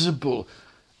 invisible,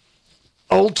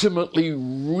 ultimately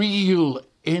real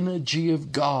energy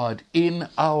of God in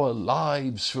our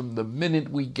lives from the minute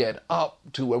we get up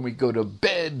to when we go to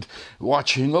bed,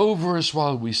 watching over us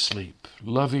while we sleep.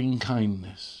 Loving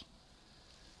kindness.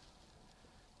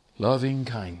 Loving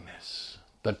kindness.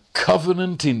 The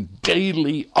covenant in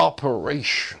daily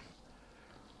operation.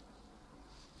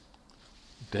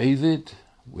 David,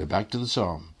 we're back to the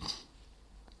psalm.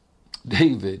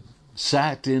 David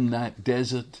sat in that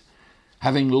desert,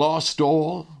 having lost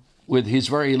all, with his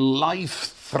very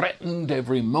life threatened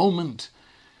every moment,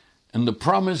 and the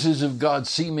promises of God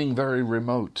seeming very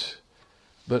remote.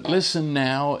 But listen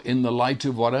now, in the light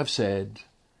of what I've said,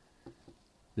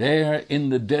 there in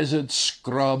the desert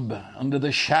scrub, under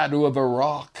the shadow of a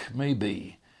rock,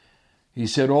 maybe, he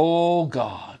said, "Oh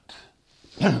God,"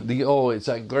 it's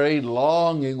that great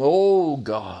longing, "Oh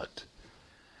God."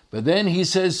 But then he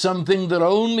says something that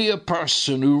only a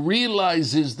person who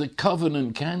realizes the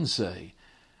covenant can say.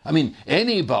 I mean,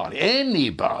 anybody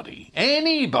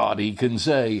can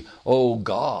say, "Oh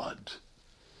God."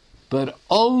 But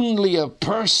only a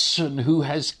person who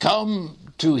has come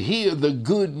to hear the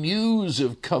good news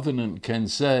of covenant can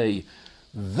say,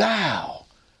 "Thou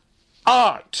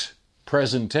art,"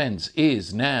 present tense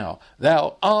is now,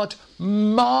 "thou art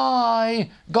my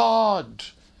God."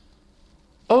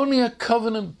 Only a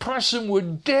covenant person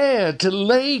would dare to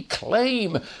lay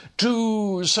claim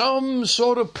to some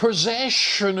sort of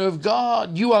possession of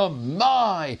God. You are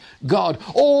my God.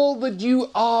 All that you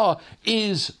are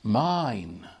is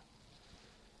mine.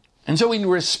 And so in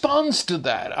response to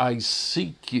that, I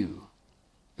seek you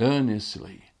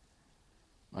earnestly.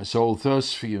 My soul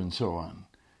thirsts for you, and so on.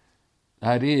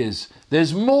 That is,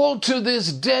 there's more to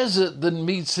this desert than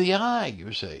meets the eye,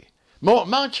 you see.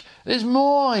 There's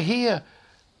more here.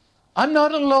 I'm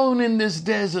not alone in this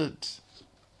desert.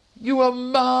 You are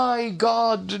my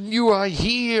God, and you are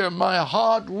here. My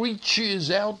heart reaches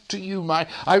out to you.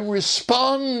 I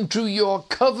respond to your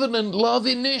covenant love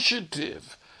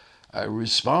initiative. I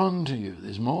respond to you.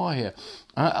 There's more here.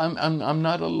 I'm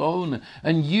not alone.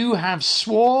 And you have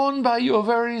sworn by your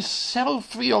very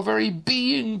self, your very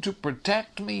being, to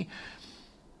protect me,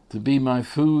 to be my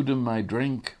food and my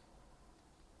drink.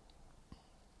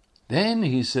 Then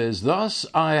he says, "Thus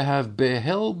I have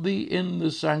beheld thee in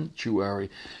the sanctuary."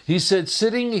 He said,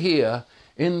 sitting here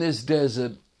in this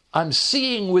desert, I'm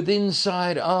seeing with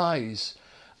inside eyes.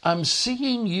 I'm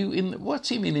seeing you in, what's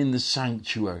he mean in the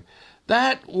sanctuary?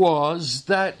 That was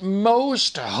that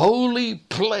most holy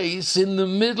place in the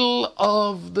middle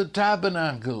of the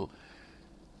tabernacle.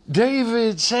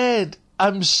 David said,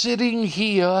 I'm sitting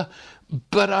here,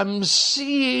 but I'm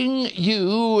seeing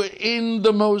you in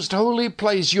the most holy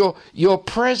place, your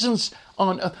presence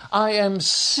on earth. I am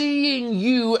seeing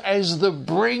you as the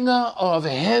bringer of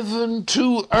heaven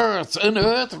to earth. And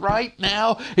earth right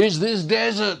now is this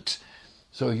desert.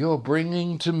 So you're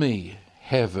bringing to me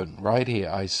heaven right here.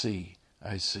 I see.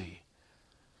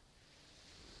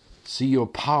 See your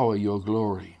power, your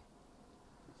glory.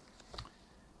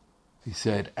 He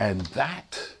said, and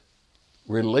that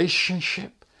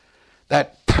relationship,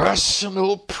 that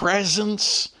personal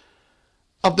presence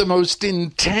of the most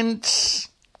intense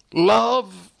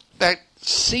love that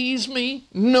sees me,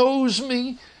 knows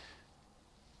me,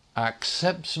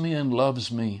 accepts me and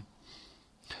loves me,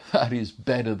 that is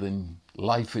better than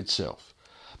life itself.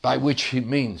 By which he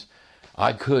means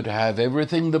I could have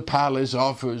everything the palace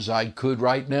offers. I could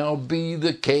right now be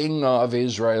the king of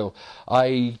Israel.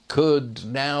 I could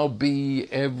now be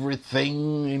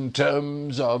everything in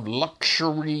terms of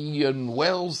luxury and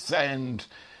wealth and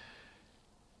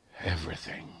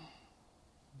everything.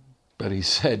 But he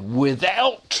said,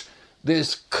 without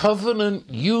this covenant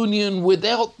union,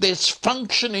 without this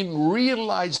functioning,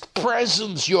 realized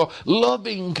presence, your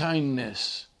loving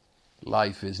kindness,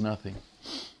 life is nothing.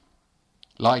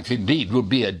 Life indeed would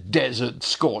be a desert,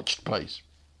 scorched place.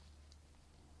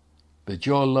 But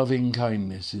your loving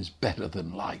kindness is better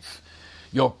than life.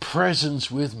 Your presence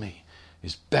with me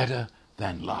is better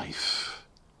than life.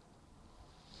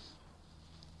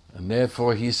 And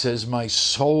therefore he says, my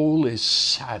soul is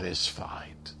satisfied.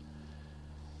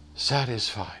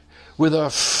 Satisfied with a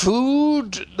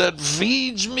food that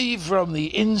feeds me from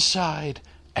the inside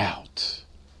out.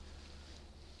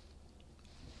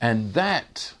 And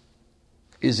that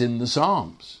is in the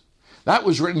Psalms. That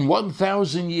was written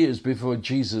 1,000 years before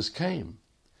Jesus came.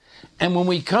 And when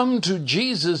we come to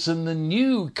Jesus and the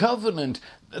new covenant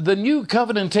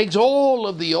takes all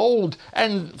of the old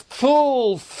and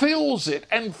fulfills it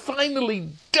and finally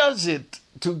does it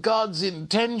to God's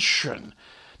intention.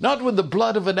 Not with the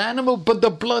blood of an animal, but the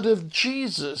blood of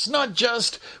Jesus. Not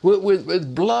just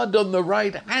with blood on the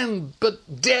right hand,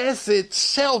 but death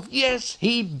itself. Yes,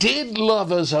 he did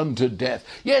love us unto death.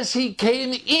 Yes, he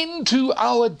came into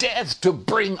our death to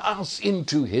bring us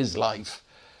into his life.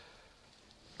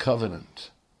 Covenant.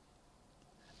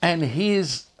 And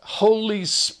his Holy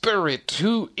Spirit,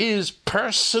 who is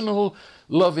personal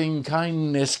loving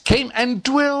kindness, came and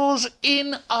dwells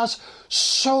in us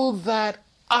so that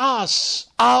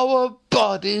our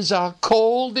bodies are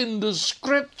called in the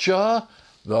Scripture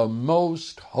the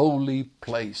most holy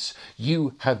place.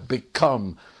 You have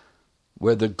become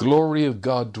where the glory of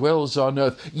God dwells on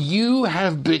earth. You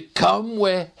have become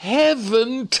where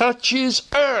heaven touches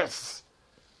earth.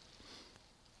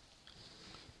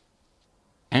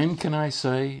 And can I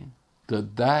say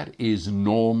that that is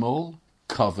normal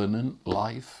covenant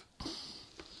life?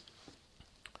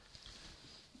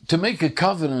 To make a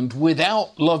covenant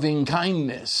without loving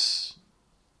kindness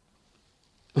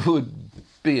would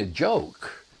be a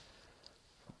joke.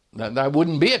 That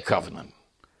wouldn't be a covenant.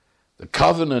 The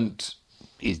covenant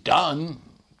is done.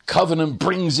 Covenant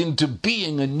brings into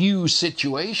being a new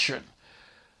situation.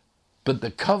 But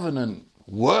the covenant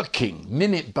working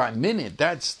minute by minute,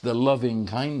 that's the loving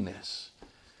kindness.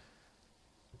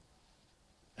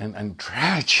 And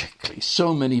tragically,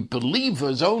 so many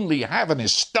believers only have an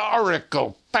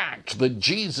historical fact that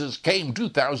Jesus came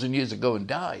 2,000 years ago and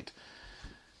died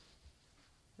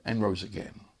and rose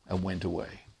again and went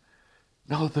away.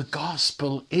 No, the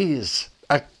gospel is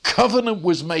a covenant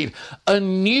was made. A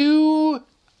new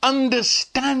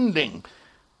understanding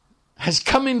has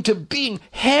come into being.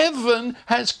 Heaven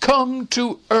has come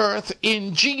to earth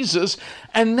in Jesus.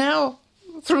 And now,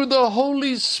 through the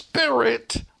Holy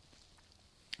Spirit,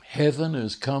 heaven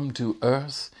has come to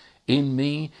earth in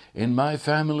me, in my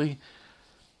family,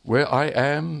 where I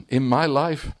am, in my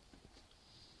life.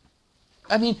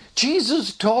 I mean,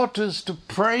 Jesus taught us to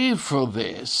pray for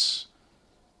this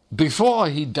before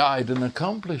he died and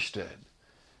accomplished it.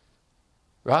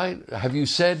 Right? Have you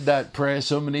said that prayer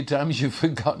so many times you've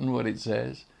forgotten what it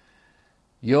says?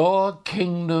 Your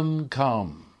kingdom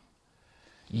come.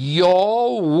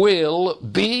 Your will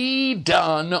be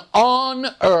done on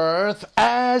earth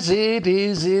as it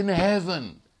is in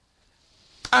heaven.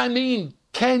 I mean,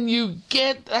 can you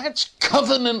get that's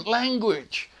covenant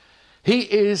language? He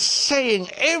is saying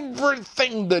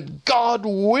everything that God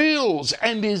wills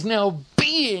and is now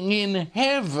being in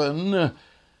heaven.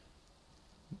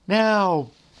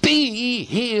 Now be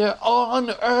here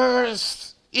on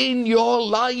earth in your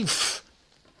life.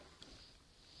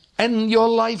 And your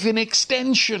life in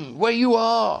extension, where you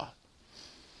are.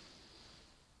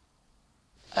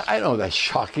 I know that's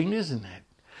shocking, isn't it?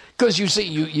 Because you see,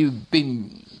 you've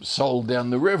been sold down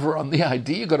the river on the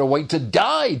idea you've got to wait to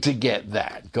die to get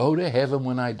that. Go to heaven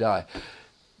when I die.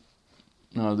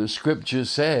 No, the scripture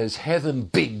says heaven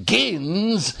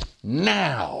begins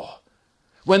now.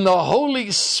 When the Holy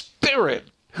Spirit,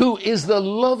 who is the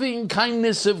loving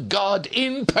kindness of God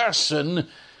in person,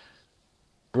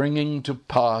 bringing to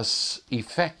pass,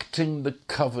 effecting the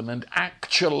covenant,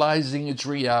 actualizing its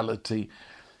reality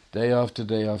day after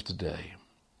day after day.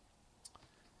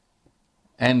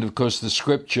 And of course the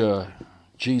scripture,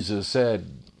 Jesus said,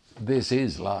 this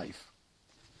is life.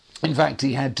 In fact,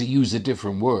 he had to use a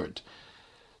different word.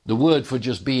 The word for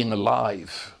just being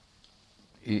alive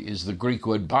is the Greek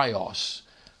word bios,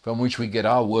 from which we get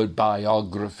our word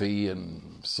biography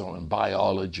and so on,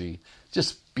 biology.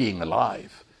 just being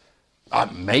alive.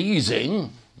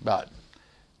 Amazing, but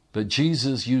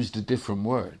Jesus used a different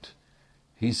word.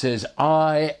 He says,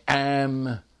 I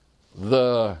am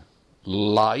the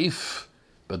life,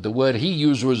 but the word he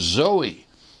used was Zoe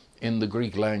in the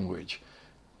Greek language.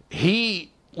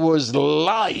 He was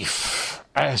life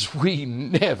as we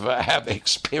never have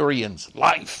experienced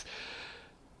life.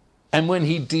 And when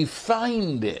he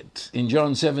defined it in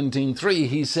John 17:3,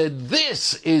 he said,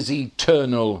 this is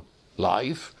eternal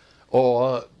life,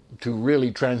 or to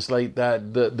really translate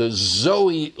that, the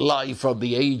Zoe life of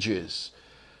the ages.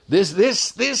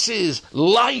 This is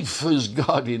life as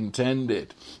God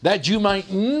intended, that you might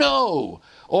know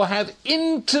or have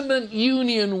intimate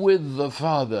union with the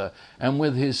Father and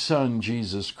with his Son,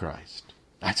 Jesus Christ.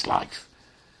 That's life.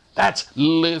 That's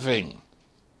living.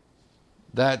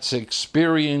 That's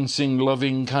experiencing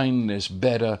loving kindness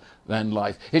better than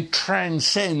life. It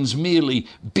transcends merely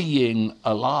being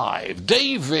alive.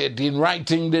 David, in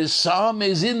writing this psalm,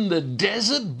 is in the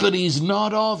desert, but he's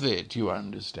not of it, you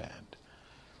understand.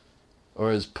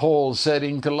 Or as Paul said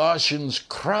in Colossians,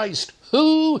 Christ,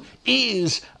 who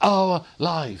is our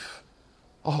life.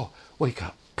 Oh, wake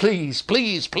up. Please,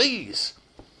 please, please.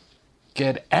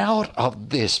 Get out of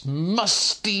this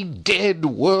musty, dead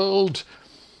world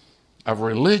of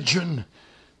religion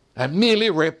that merely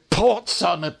reports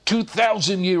on a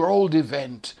 2,000-year-old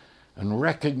event and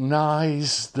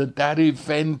recognize that that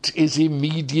event is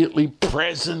immediately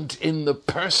present in the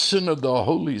person of the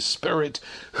Holy Spirit,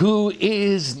 who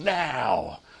is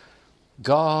now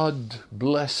God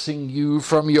blessing you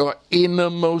from your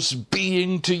innermost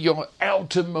being to your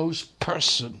outermost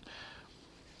person,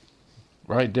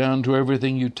 right down to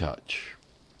everything you touch.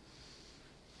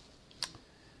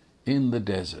 In the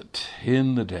desert.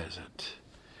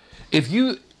 If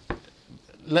you,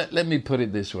 let me put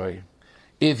it this way.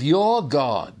 If your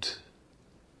God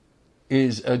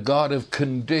is a God of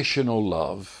conditional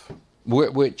love,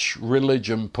 which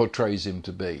religion portrays him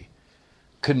to be,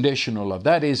 conditional love,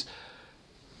 that is,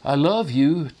 I love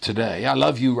you today, I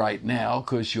love you right now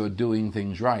because you're doing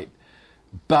things right.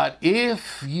 But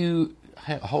if you,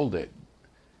 hold it,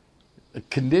 a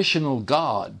conditional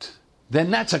God,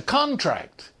 then that's a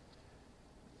contract.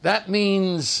 That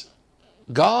means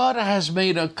God has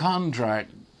made a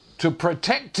contract to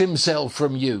protect himself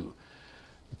from you,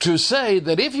 to say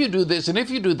that if you do this and if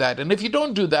you do that and if you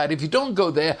don't do that, if you don't go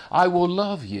there, I will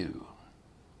love you.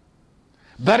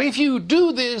 But if you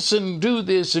do this and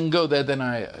go there, then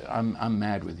I'm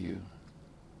mad with you.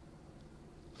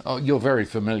 Oh, you're very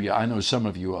familiar. I know some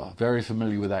of you are very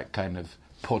familiar with that kind of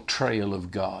portrayal of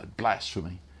God,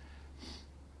 blasphemy.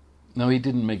 No, he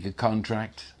didn't make a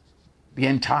contract. The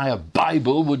entire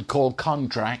Bible would call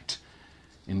contract,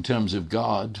 in terms of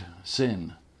God,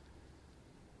 sin.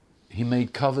 He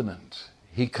made covenant.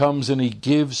 He comes and he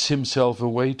gives himself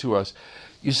away to us.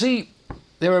 You see,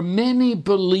 there are many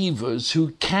believers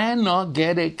who cannot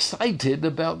get excited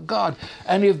about God.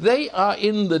 And if they are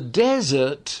in the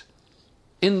desert,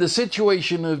 in the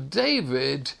situation of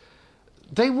David,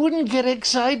 they wouldn't get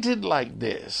excited like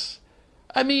this.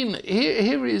 I mean,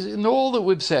 here is, in all that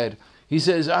we've said, he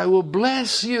says, I will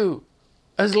bless you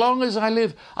as long as I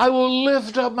live. I will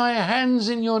lift up my hands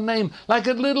in your name, like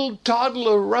a little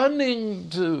toddler running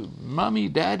to mommy,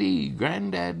 daddy,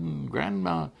 granddad, and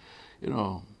grandma. You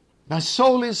know, my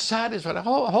soul is satisfied.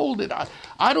 Hold it.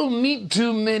 I don't meet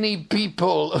too many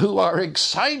people who are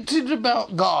excited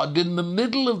about God in the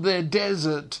middle of their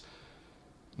desert.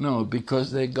 No,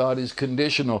 because their God is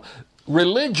conditional.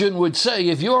 Religion would say,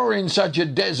 if you're in such a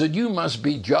desert, you must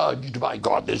be judged by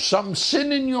God. There's some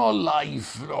sin in your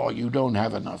life, or you don't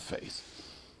have enough faith.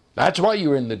 That's why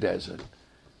you're in the desert.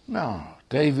 No,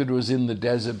 David was in the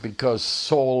desert because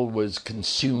Saul was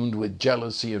consumed with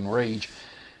jealousy and rage.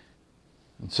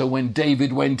 And so when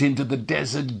David went into the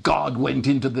desert, God went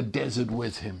into the desert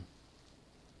with him.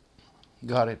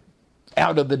 Got it?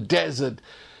 Out of the desert,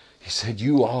 he said,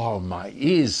 you are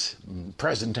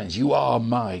present tense, you are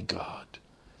my God.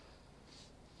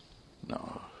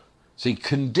 No. See,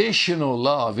 conditional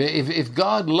love, if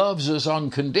God loves us on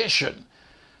condition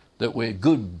that we're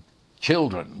good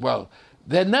children, well,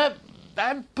 then that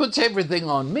puts everything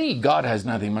on me. God has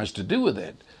nothing much to do with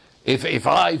it. If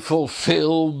I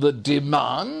fulfill the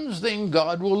demands, then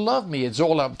God will love me. It's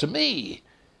all up to me.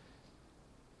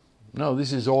 No,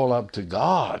 this is all up to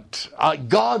God.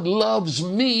 God loves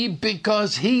me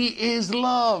because he is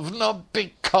love, not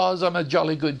because I'm a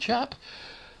jolly good chap.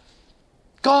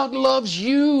 God loves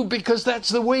you because that's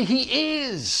the way he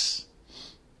is.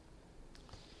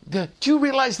 Do you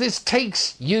realize this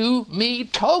takes me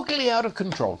totally out of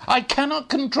control? I cannot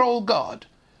control God.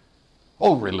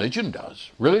 Oh, religion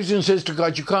does. Religion says to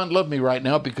God, you can't love me right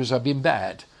now because I've been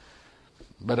bad.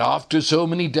 But after so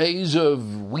many days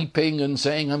of weeping and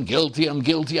saying, I'm guilty,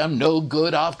 I'm no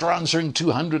good, after answering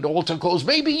 200 altar calls,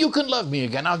 maybe you can love me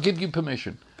again. I'll give you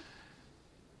permission.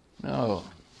 No,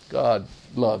 God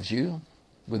loves you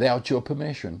without your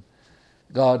permission.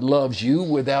 God loves you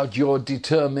without your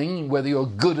determining whether you're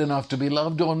good enough to be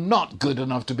loved or not good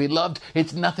enough to be loved.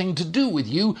 It's nothing to do with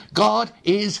you. God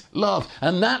is love.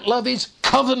 And that love is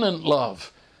covenant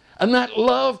love. And that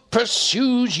love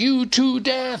pursues you to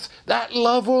death. That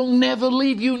love will never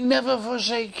leave you, never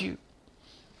forsake you.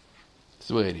 That's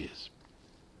the way it is.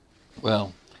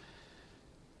 Well,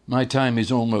 my time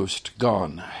is almost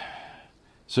gone.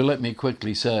 So let me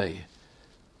quickly say,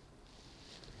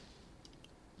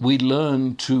 we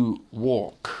learn to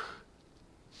walk.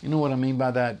 You know what I mean by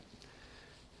that?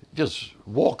 Just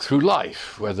walk through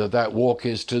life, whether that walk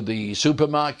is to the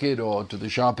supermarket or to the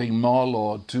shopping mall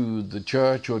or to the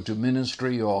church or to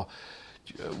ministry or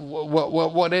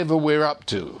whatever we're up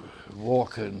to.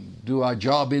 Walk and do our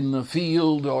job in the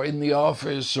field or in the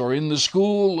office or in the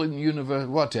school, in university,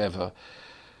 whatever.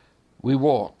 We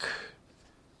walk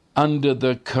under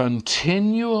the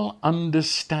continual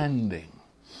understanding.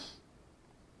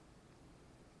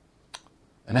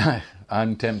 And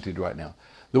I'm tempted right now.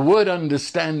 The word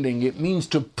understanding, it means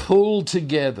to pull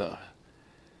together.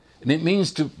 And it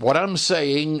means to, what I'm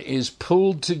saying is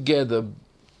pulled together,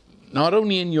 not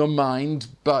only in your mind,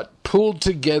 but pulled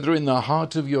together in the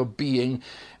heart of your being,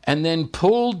 and then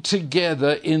pulled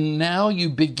together in now you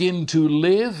begin to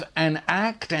live and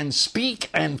act and speak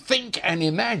and think and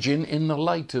imagine in the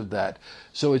light of that.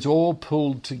 So it's all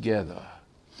pulled together.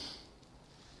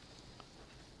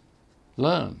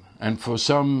 Learn. And for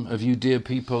some of you dear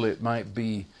people, it might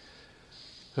be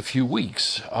a few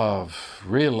weeks of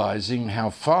realizing how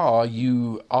far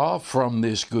you are from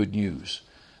this good news.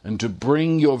 And to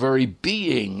bring your very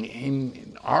being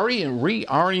in,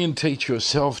 reorientate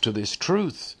yourself to this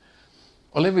truth.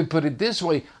 Or let me put it this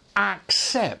way,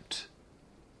 accept.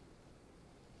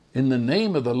 In the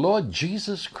name of the Lord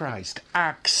Jesus Christ,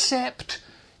 accept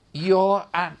your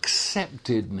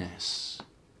acceptedness.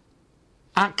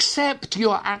 Accept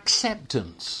your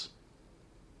acceptance.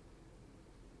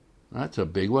 That's a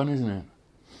big one, isn't it?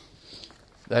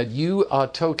 That you are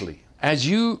totally, as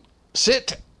you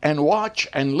sit and watch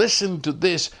and listen to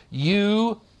this,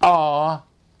 you are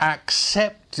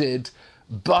accepted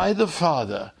by the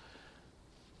Father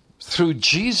through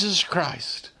Jesus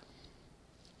Christ.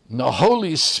 And the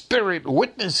Holy Spirit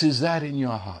witnesses that in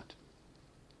your heart.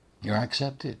 You're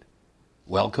accepted.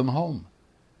 Welcome home.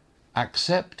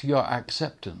 Accept your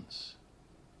acceptance.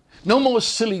 No more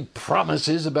silly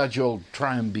promises about you'll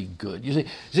try and be good. You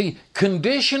see,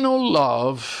 conditional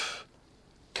love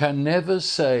can never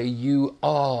say you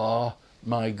are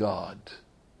my God.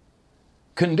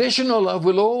 Conditional love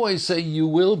will always say you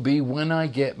will be when I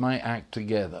get my act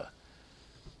together.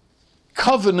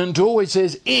 Covenant always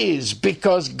says is,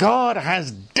 because God has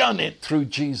done it through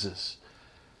Jesus.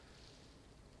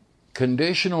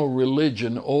 Conditional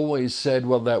religion always said,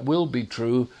 well, that will be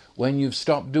true when you've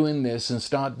stopped doing this and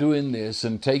start doing this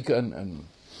and and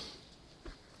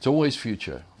it's always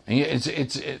future. And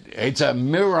it's a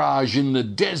mirage in the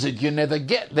desert. You never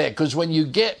get there, because when you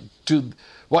get to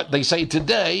what they say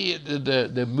today,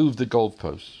 they move the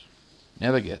goalposts.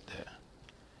 Never get there.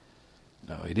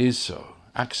 No, it is so.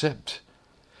 Accept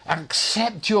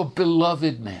your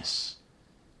belovedness.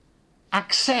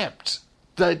 Accept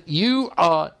that you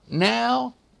are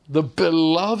now the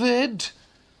beloved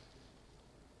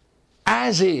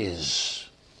as is,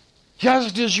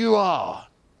 just as you are.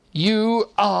 You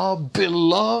are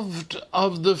beloved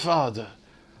of the Father.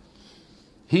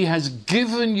 He has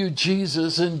given you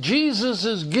Jesus, and Jesus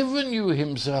has given you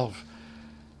himself.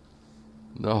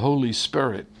 The Holy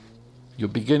Spirit, you're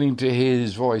beginning to hear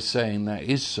his voice saying, that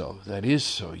is so,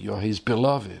 you're his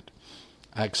beloved.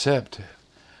 Accept it.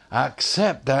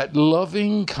 Accept that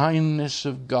loving kindness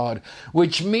of God,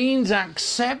 which means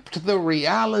accept the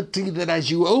reality that as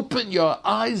you open your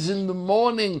eyes in the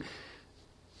morning,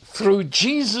 through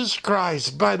Jesus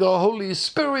Christ, by the Holy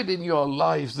Spirit in your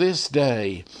life, this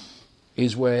day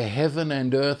is where heaven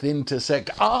and earth intersect.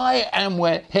 I am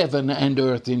where heaven and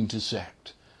earth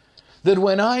intersect. That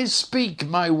when I speak,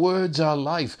 my words are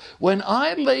life. When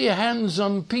I lay hands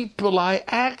on people, I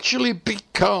actually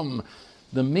become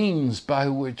the means by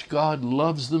which God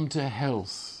loves them to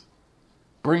health,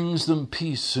 brings them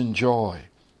peace and joy.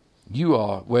 You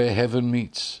are where heaven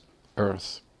meets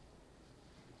earth.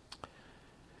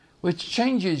 Which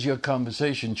changes your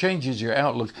conversation, changes your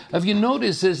outlook. Have you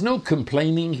noticed there's no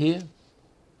complaining here?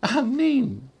 I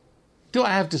mean, Do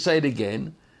I have to say it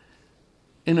again?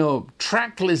 In a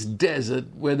trackless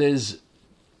desert where there's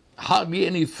hardly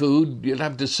any food, you'll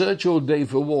have to search all day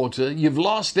for water, you've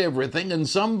lost everything, and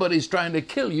somebody's trying to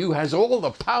kill you, has all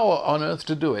the power on earth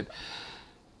to do it.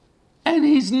 And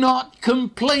he's not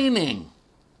complaining.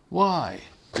 Why?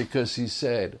 Because he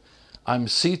said, I'm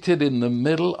seated in the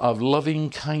middle of loving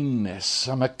kindness.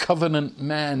 I'm a covenant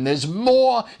man. There's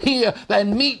more here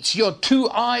than meets your 2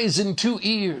 eyes and 2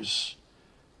 ears.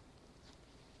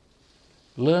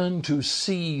 Learn to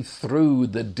see through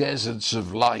the deserts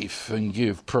of life and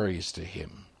give praise to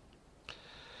him.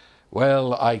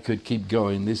 Well, I could keep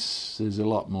going. There's a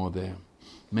lot more there.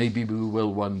 Maybe we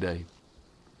will one day.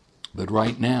 But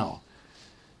right now,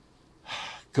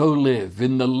 go live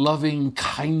in the loving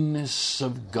kindness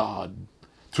of God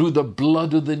through the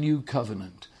blood of the new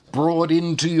covenant, brought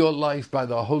into your life by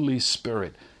the Holy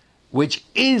Spirit, which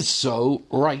is so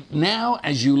right now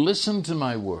as you listen to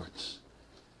my words.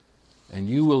 And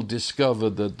you will discover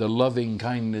that the loving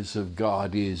kindness of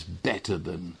God is better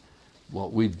than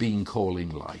what we've been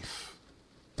calling life.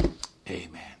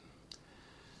 Amen.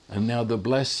 And now the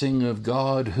blessing of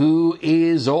God, who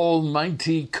is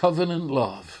almighty covenant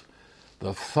love,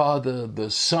 the Father, the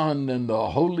Son, and the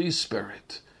Holy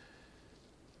Spirit.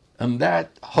 And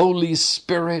that Holy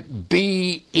Spirit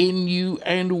be in you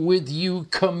and with you,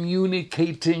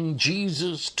 communicating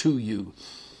Jesus to you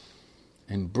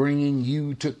and bringing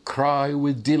you to cry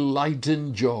with delight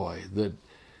and joy that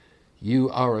you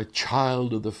are a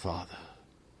child of the Father.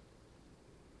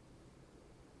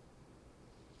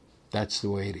 That's the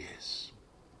way it is.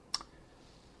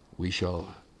 We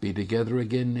shall be together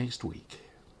again next week.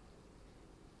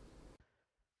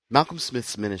 Malcolm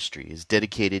Smith's ministry is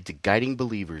dedicated to guiding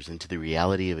believers into the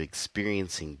reality of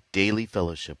experiencing daily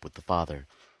fellowship with the Father.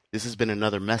 This has been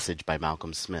another message by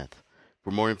Malcolm Smith. For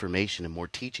more information and more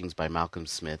teachings by Malcolm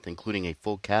Smith, including a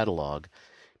full catalog,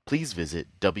 please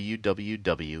visit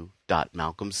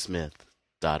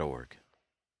www.malcolmsmith.org.